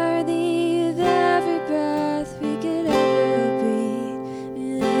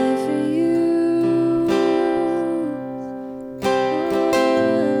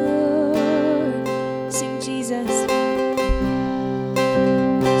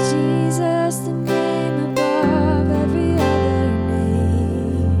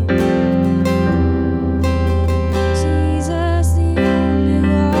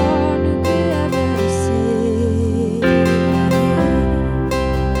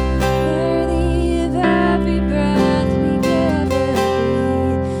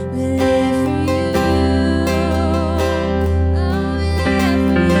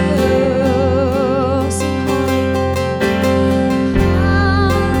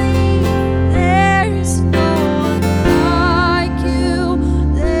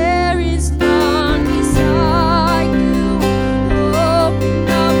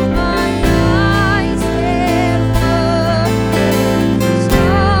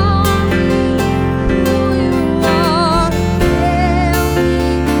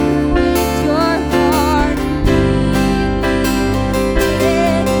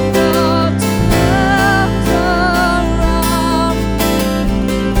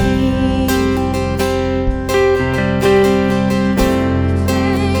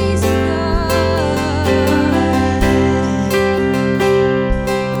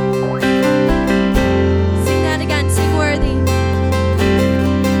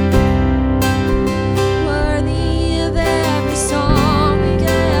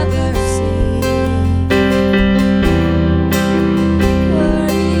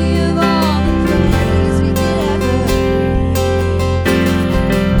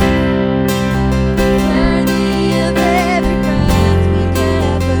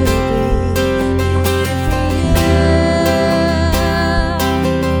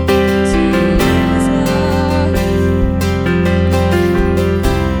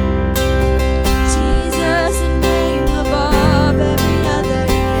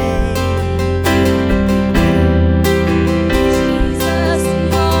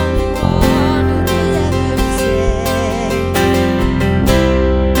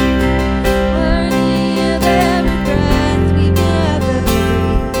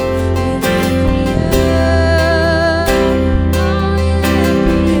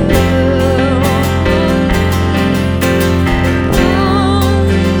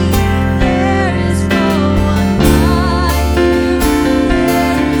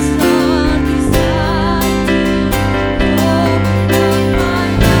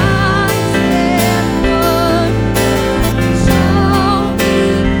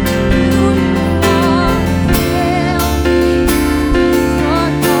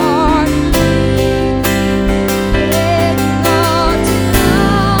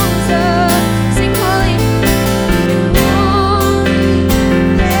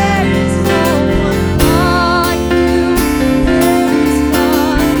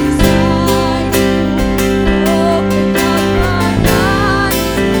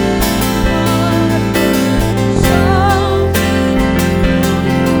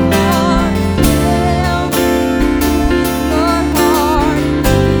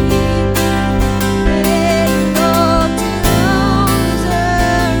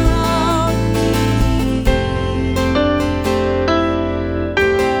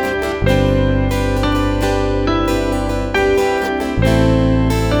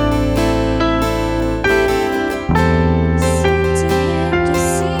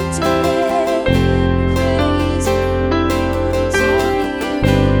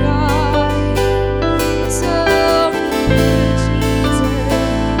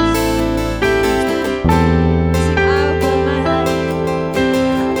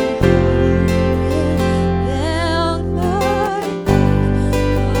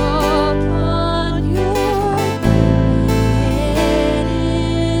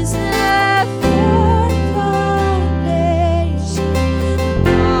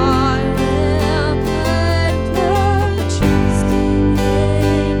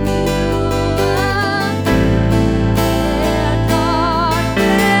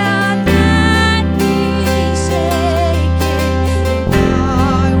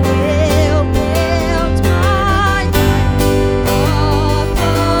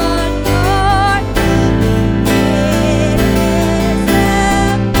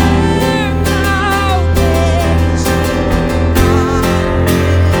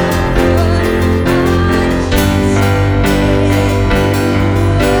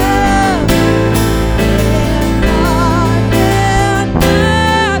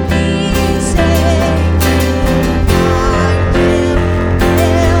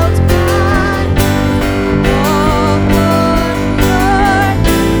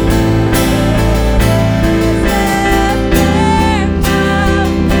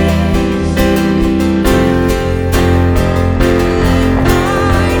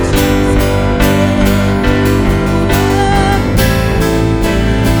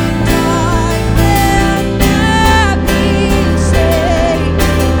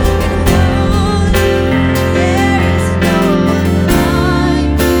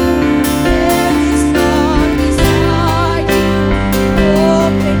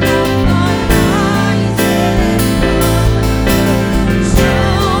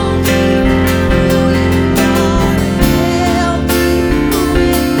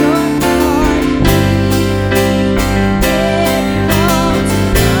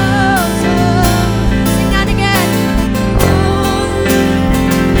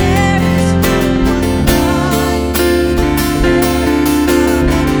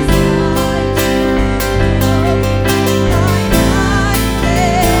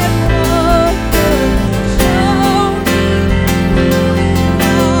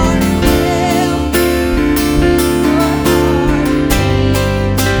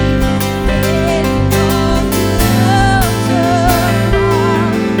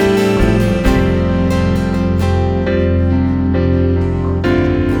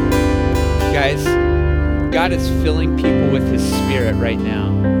Guys, God is filling people with his Spirit right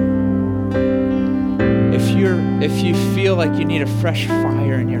now. If you feel like you need a fresh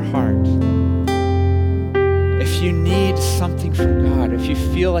fire in your heart, if you need something from God, if you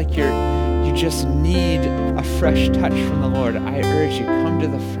feel like you just need a fresh touch from the Lord, I urge you, come to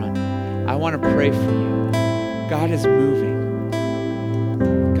the front. I want to pray for you. God is moving.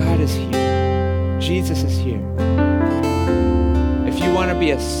 God is here. Jesus is here. If you want to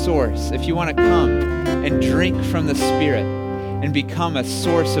be a source, if you want to come and drink from the Spirit and become a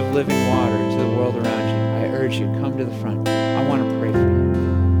source of living water to the world around you, I urge you, come to the front. I want to pray for you.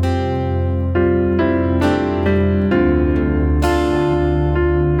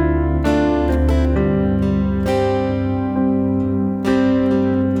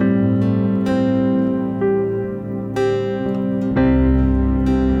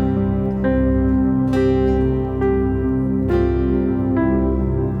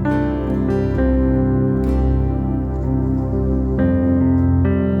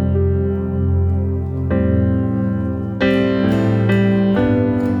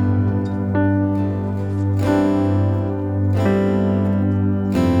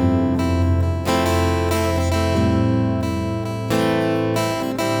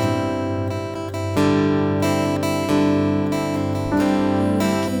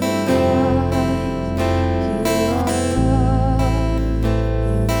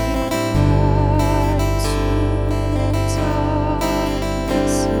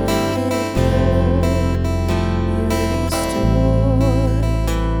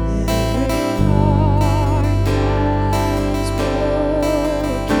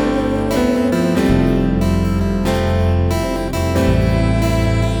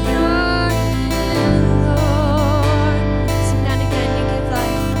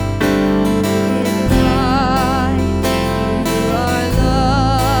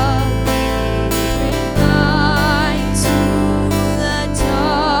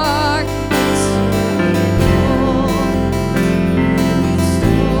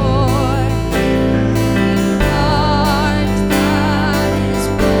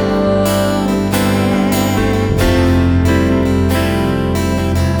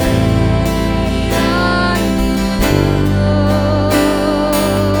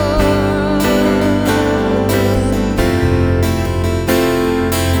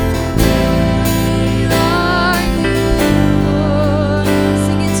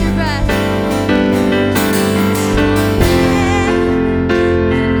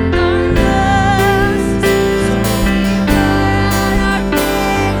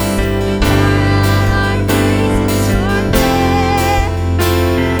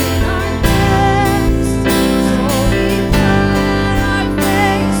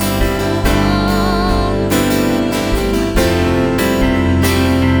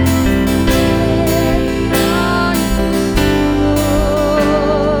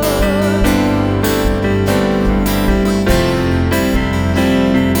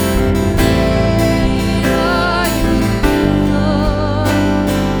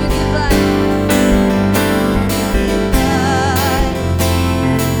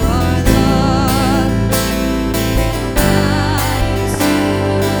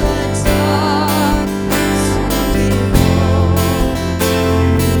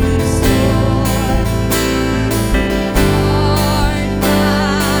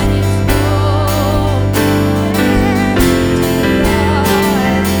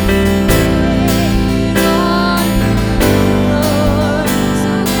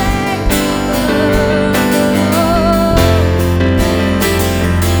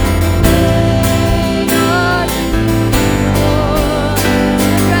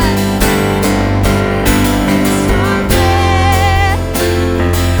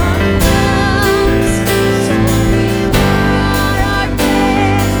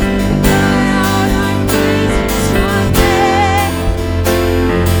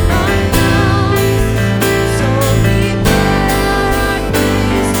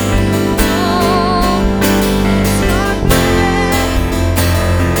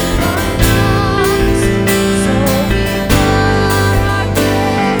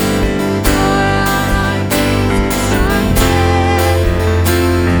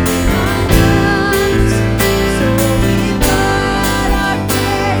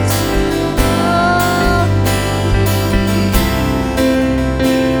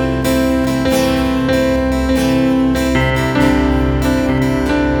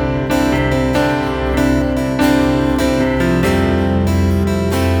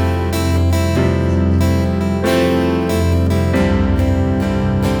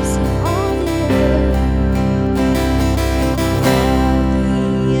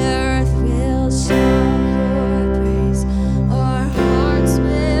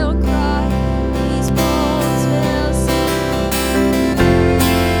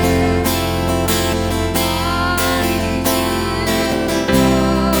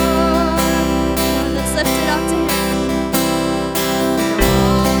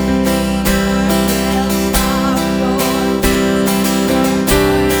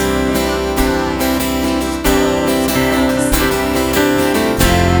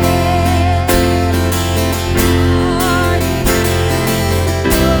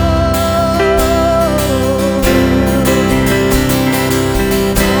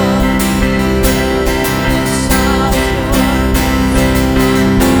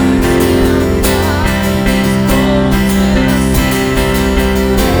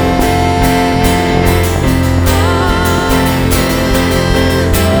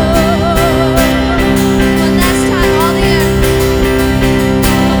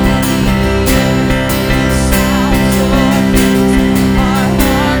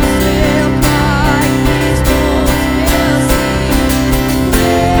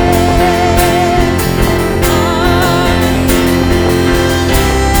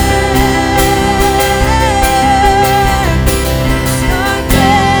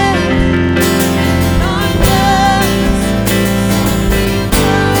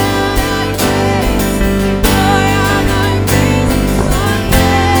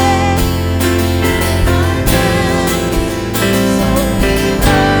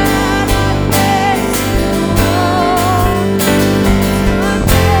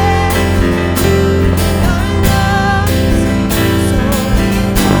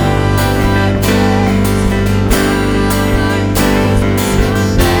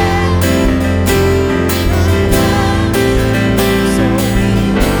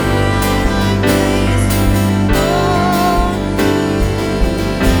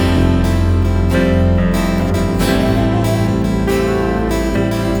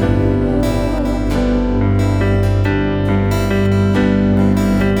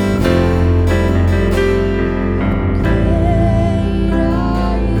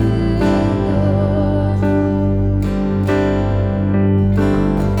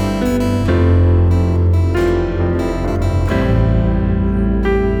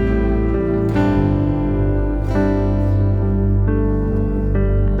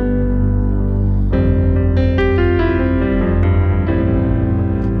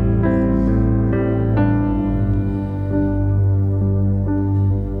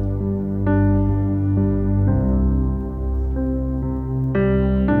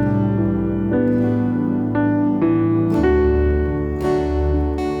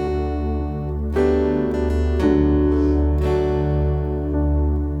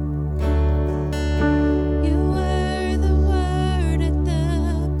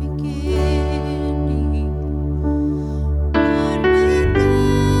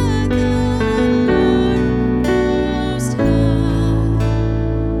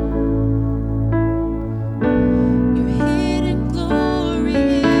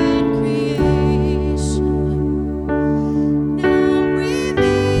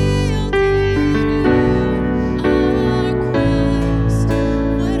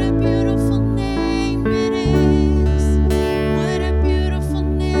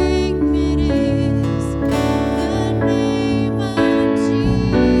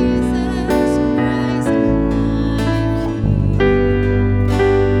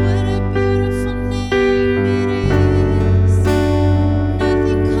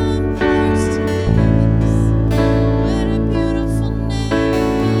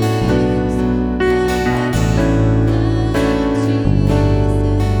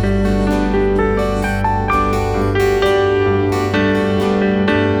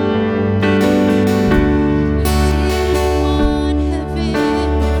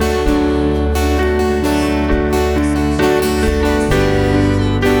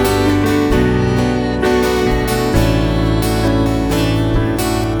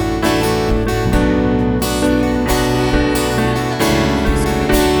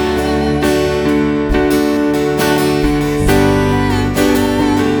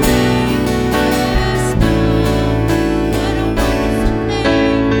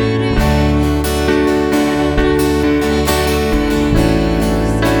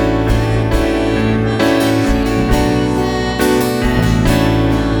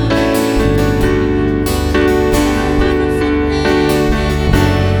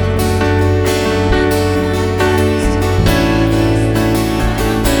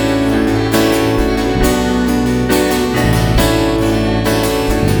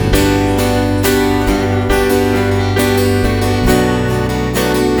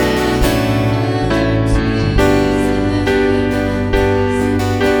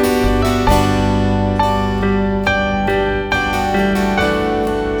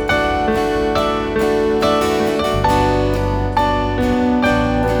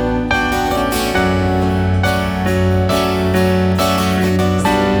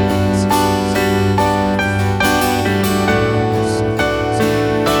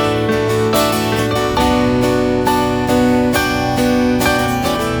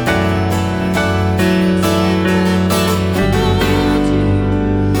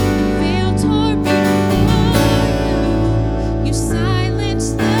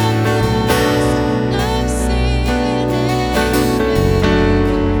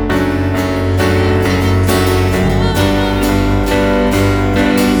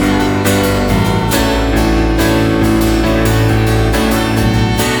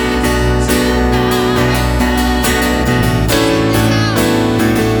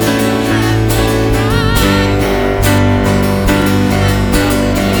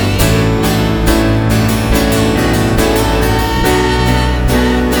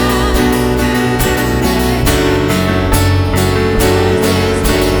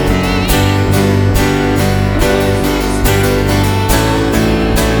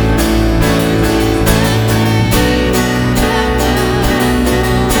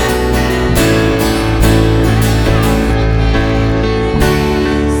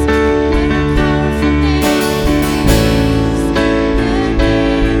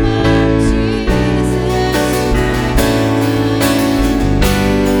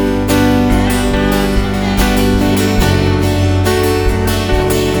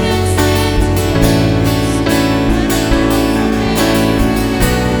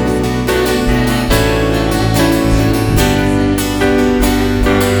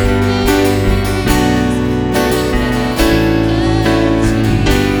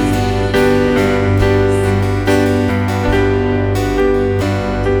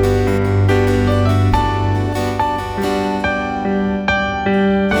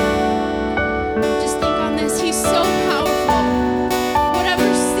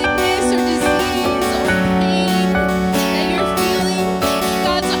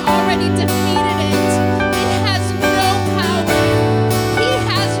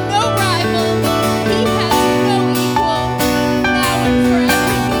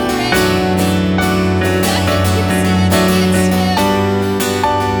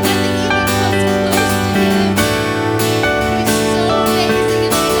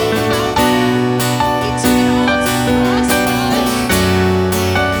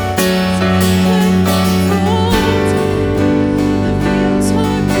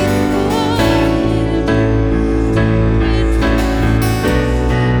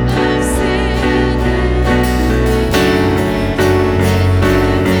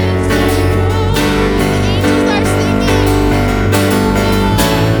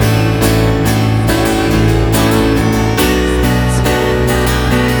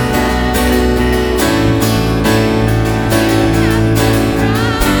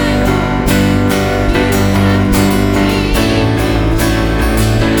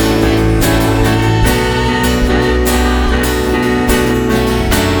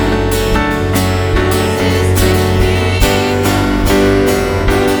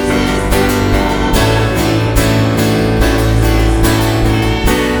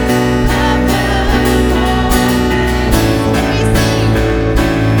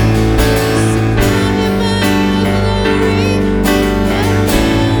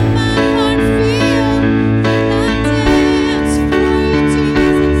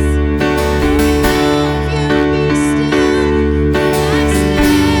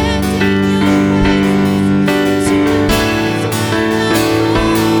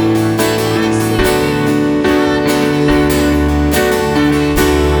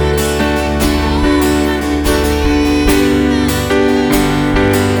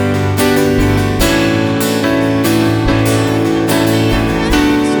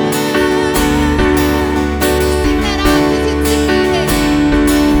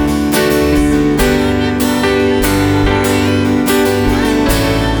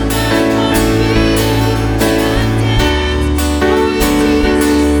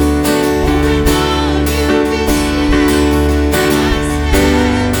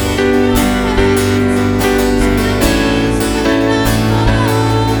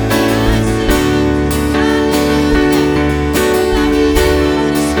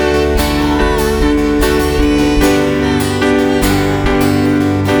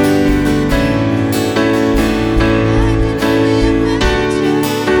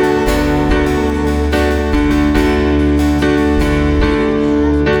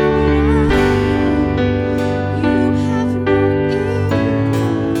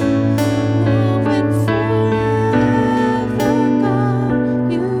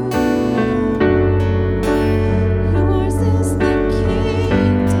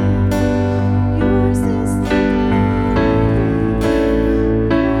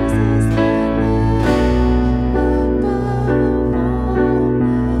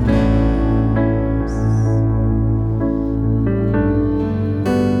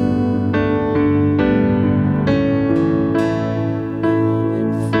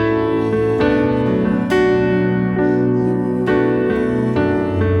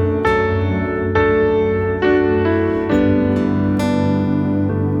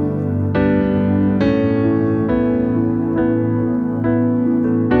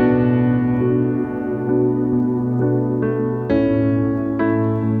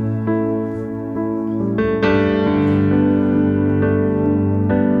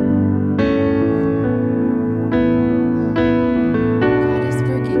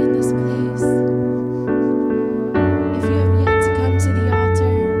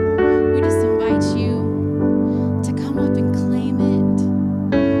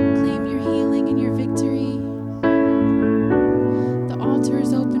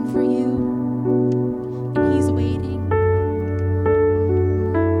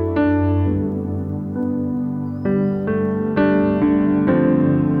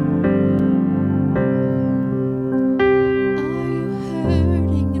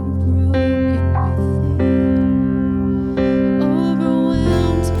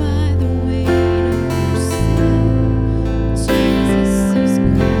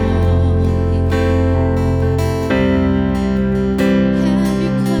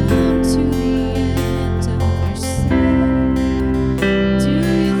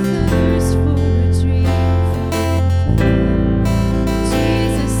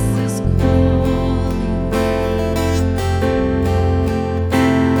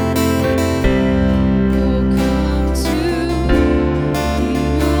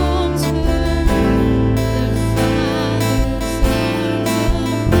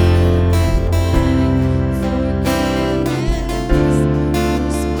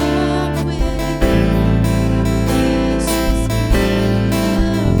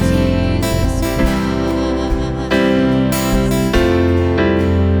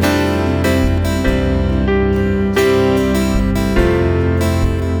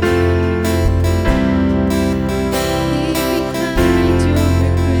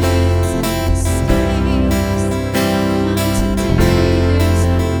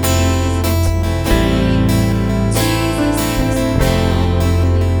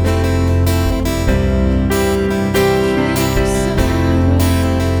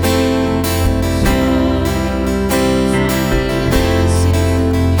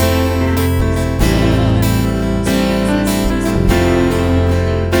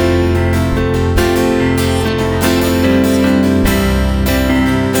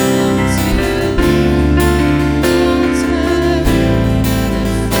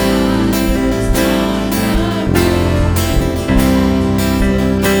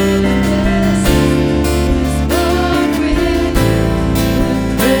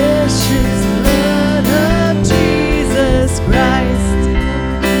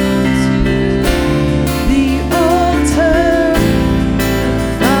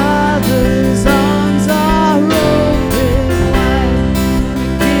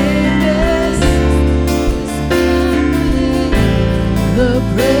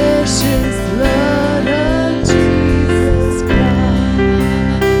 precious blood of Jesus Christ.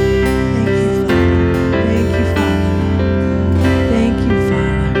 Thank you, Father. Thank you,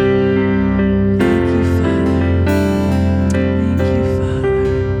 Father. Thank you, Father. Thank you, Father. Thank you, Father.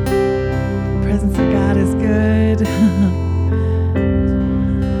 The presence of God is good.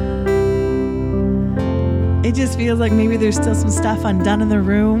 It just feels like maybe there's still some stuff undone in the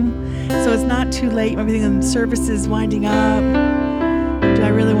room. So it's not too late. Everything in the service is winding up. Do I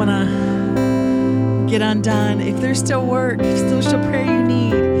really want to get undone? If there's still work, if there's still prayer you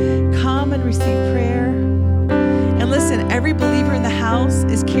need, come and receive prayer. And listen, every believer in the house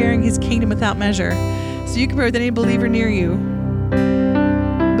is carrying his kingdom without measure. So you can pray with any believer near you.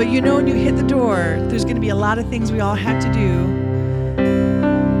 But you know when you hit the door, there's going to be a lot of things we all have to do.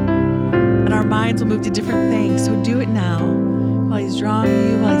 And our minds will move to different things. So do it now. While he's drawing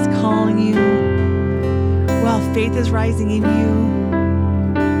you, while he's calling you, while faith is rising in you.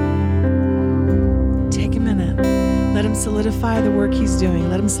 Take a minute. Let him solidify the work he's doing.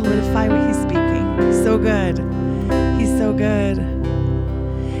 Let him solidify what he's speaking. He's so good. He's so good.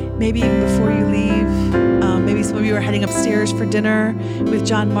 Maybe even before you leave, maybe some of you are heading upstairs for dinner with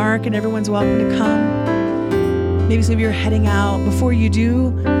John Mark, and everyone's welcome to come. Maybe some of you are heading out. Before you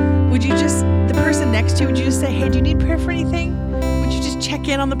do, would you just, the person next to you, would you just say, hey, do you need prayer for anything? Check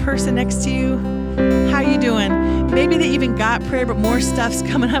in on the person next to you. How you doing? Maybe they even got prayer, but more stuff's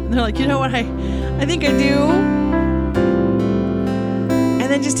coming up, and they're like, you know what, I think I do. And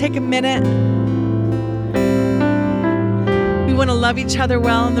then just take a minute. We want to love each other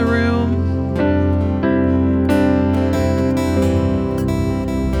well in the room.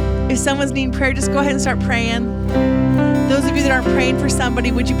 If someone's needing prayer, just go ahead and start praying. Those of you that aren't praying for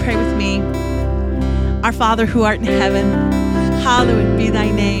somebody, would you pray with me? Our Father who art in heaven, hallowed be thy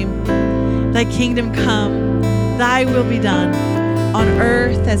name. Thy kingdom come, thy will be done, on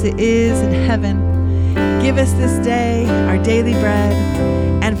earth as it is in heaven. Give us this day our daily bread,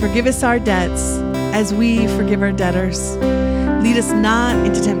 and forgive us our debts as we forgive our debtors. Lead us not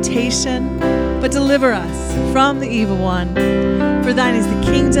into temptation, but deliver us from the evil one. For thine is the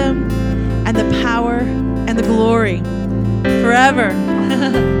kingdom, and the power, and the glory, forever.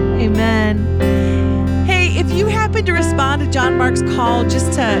 Amen. If you happen to respond to John Mark's call,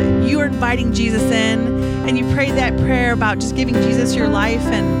 you are inviting Jesus in, and you prayed that prayer about just giving Jesus your life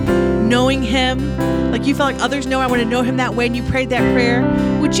and knowing him, like you felt like others know, I want to know him that way, and you prayed that prayer,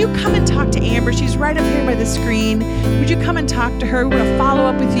 would you come and talk to Amber? She's right up here by the screen. Would you come and talk to her? We want to follow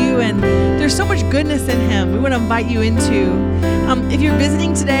up with you, and there's so much goodness in him we want to invite you into. If you're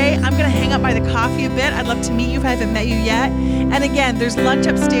visiting today, I'm going to hang out by the coffee a bit. I'd love to meet you if I haven't met you yet. And again, there's lunch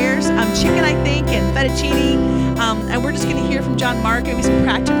upstairs, chicken, I think, and fettuccine. And we're just going to hear from John Mark, maybe some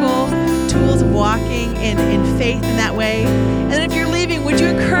practical tools of walking in faith in that way. And then if you're leaving, would you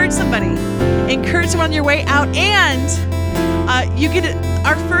encourage somebody? Encourage someone on your way out. And you get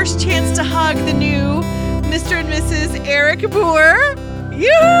our first chance to hug the new Mr. and Mrs. Eric Boer.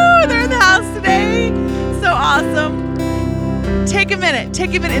 Yoo-hoo! They're in the house today. So awesome. Take a minute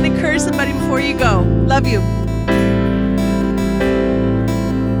and encourage somebody before you go. Love you.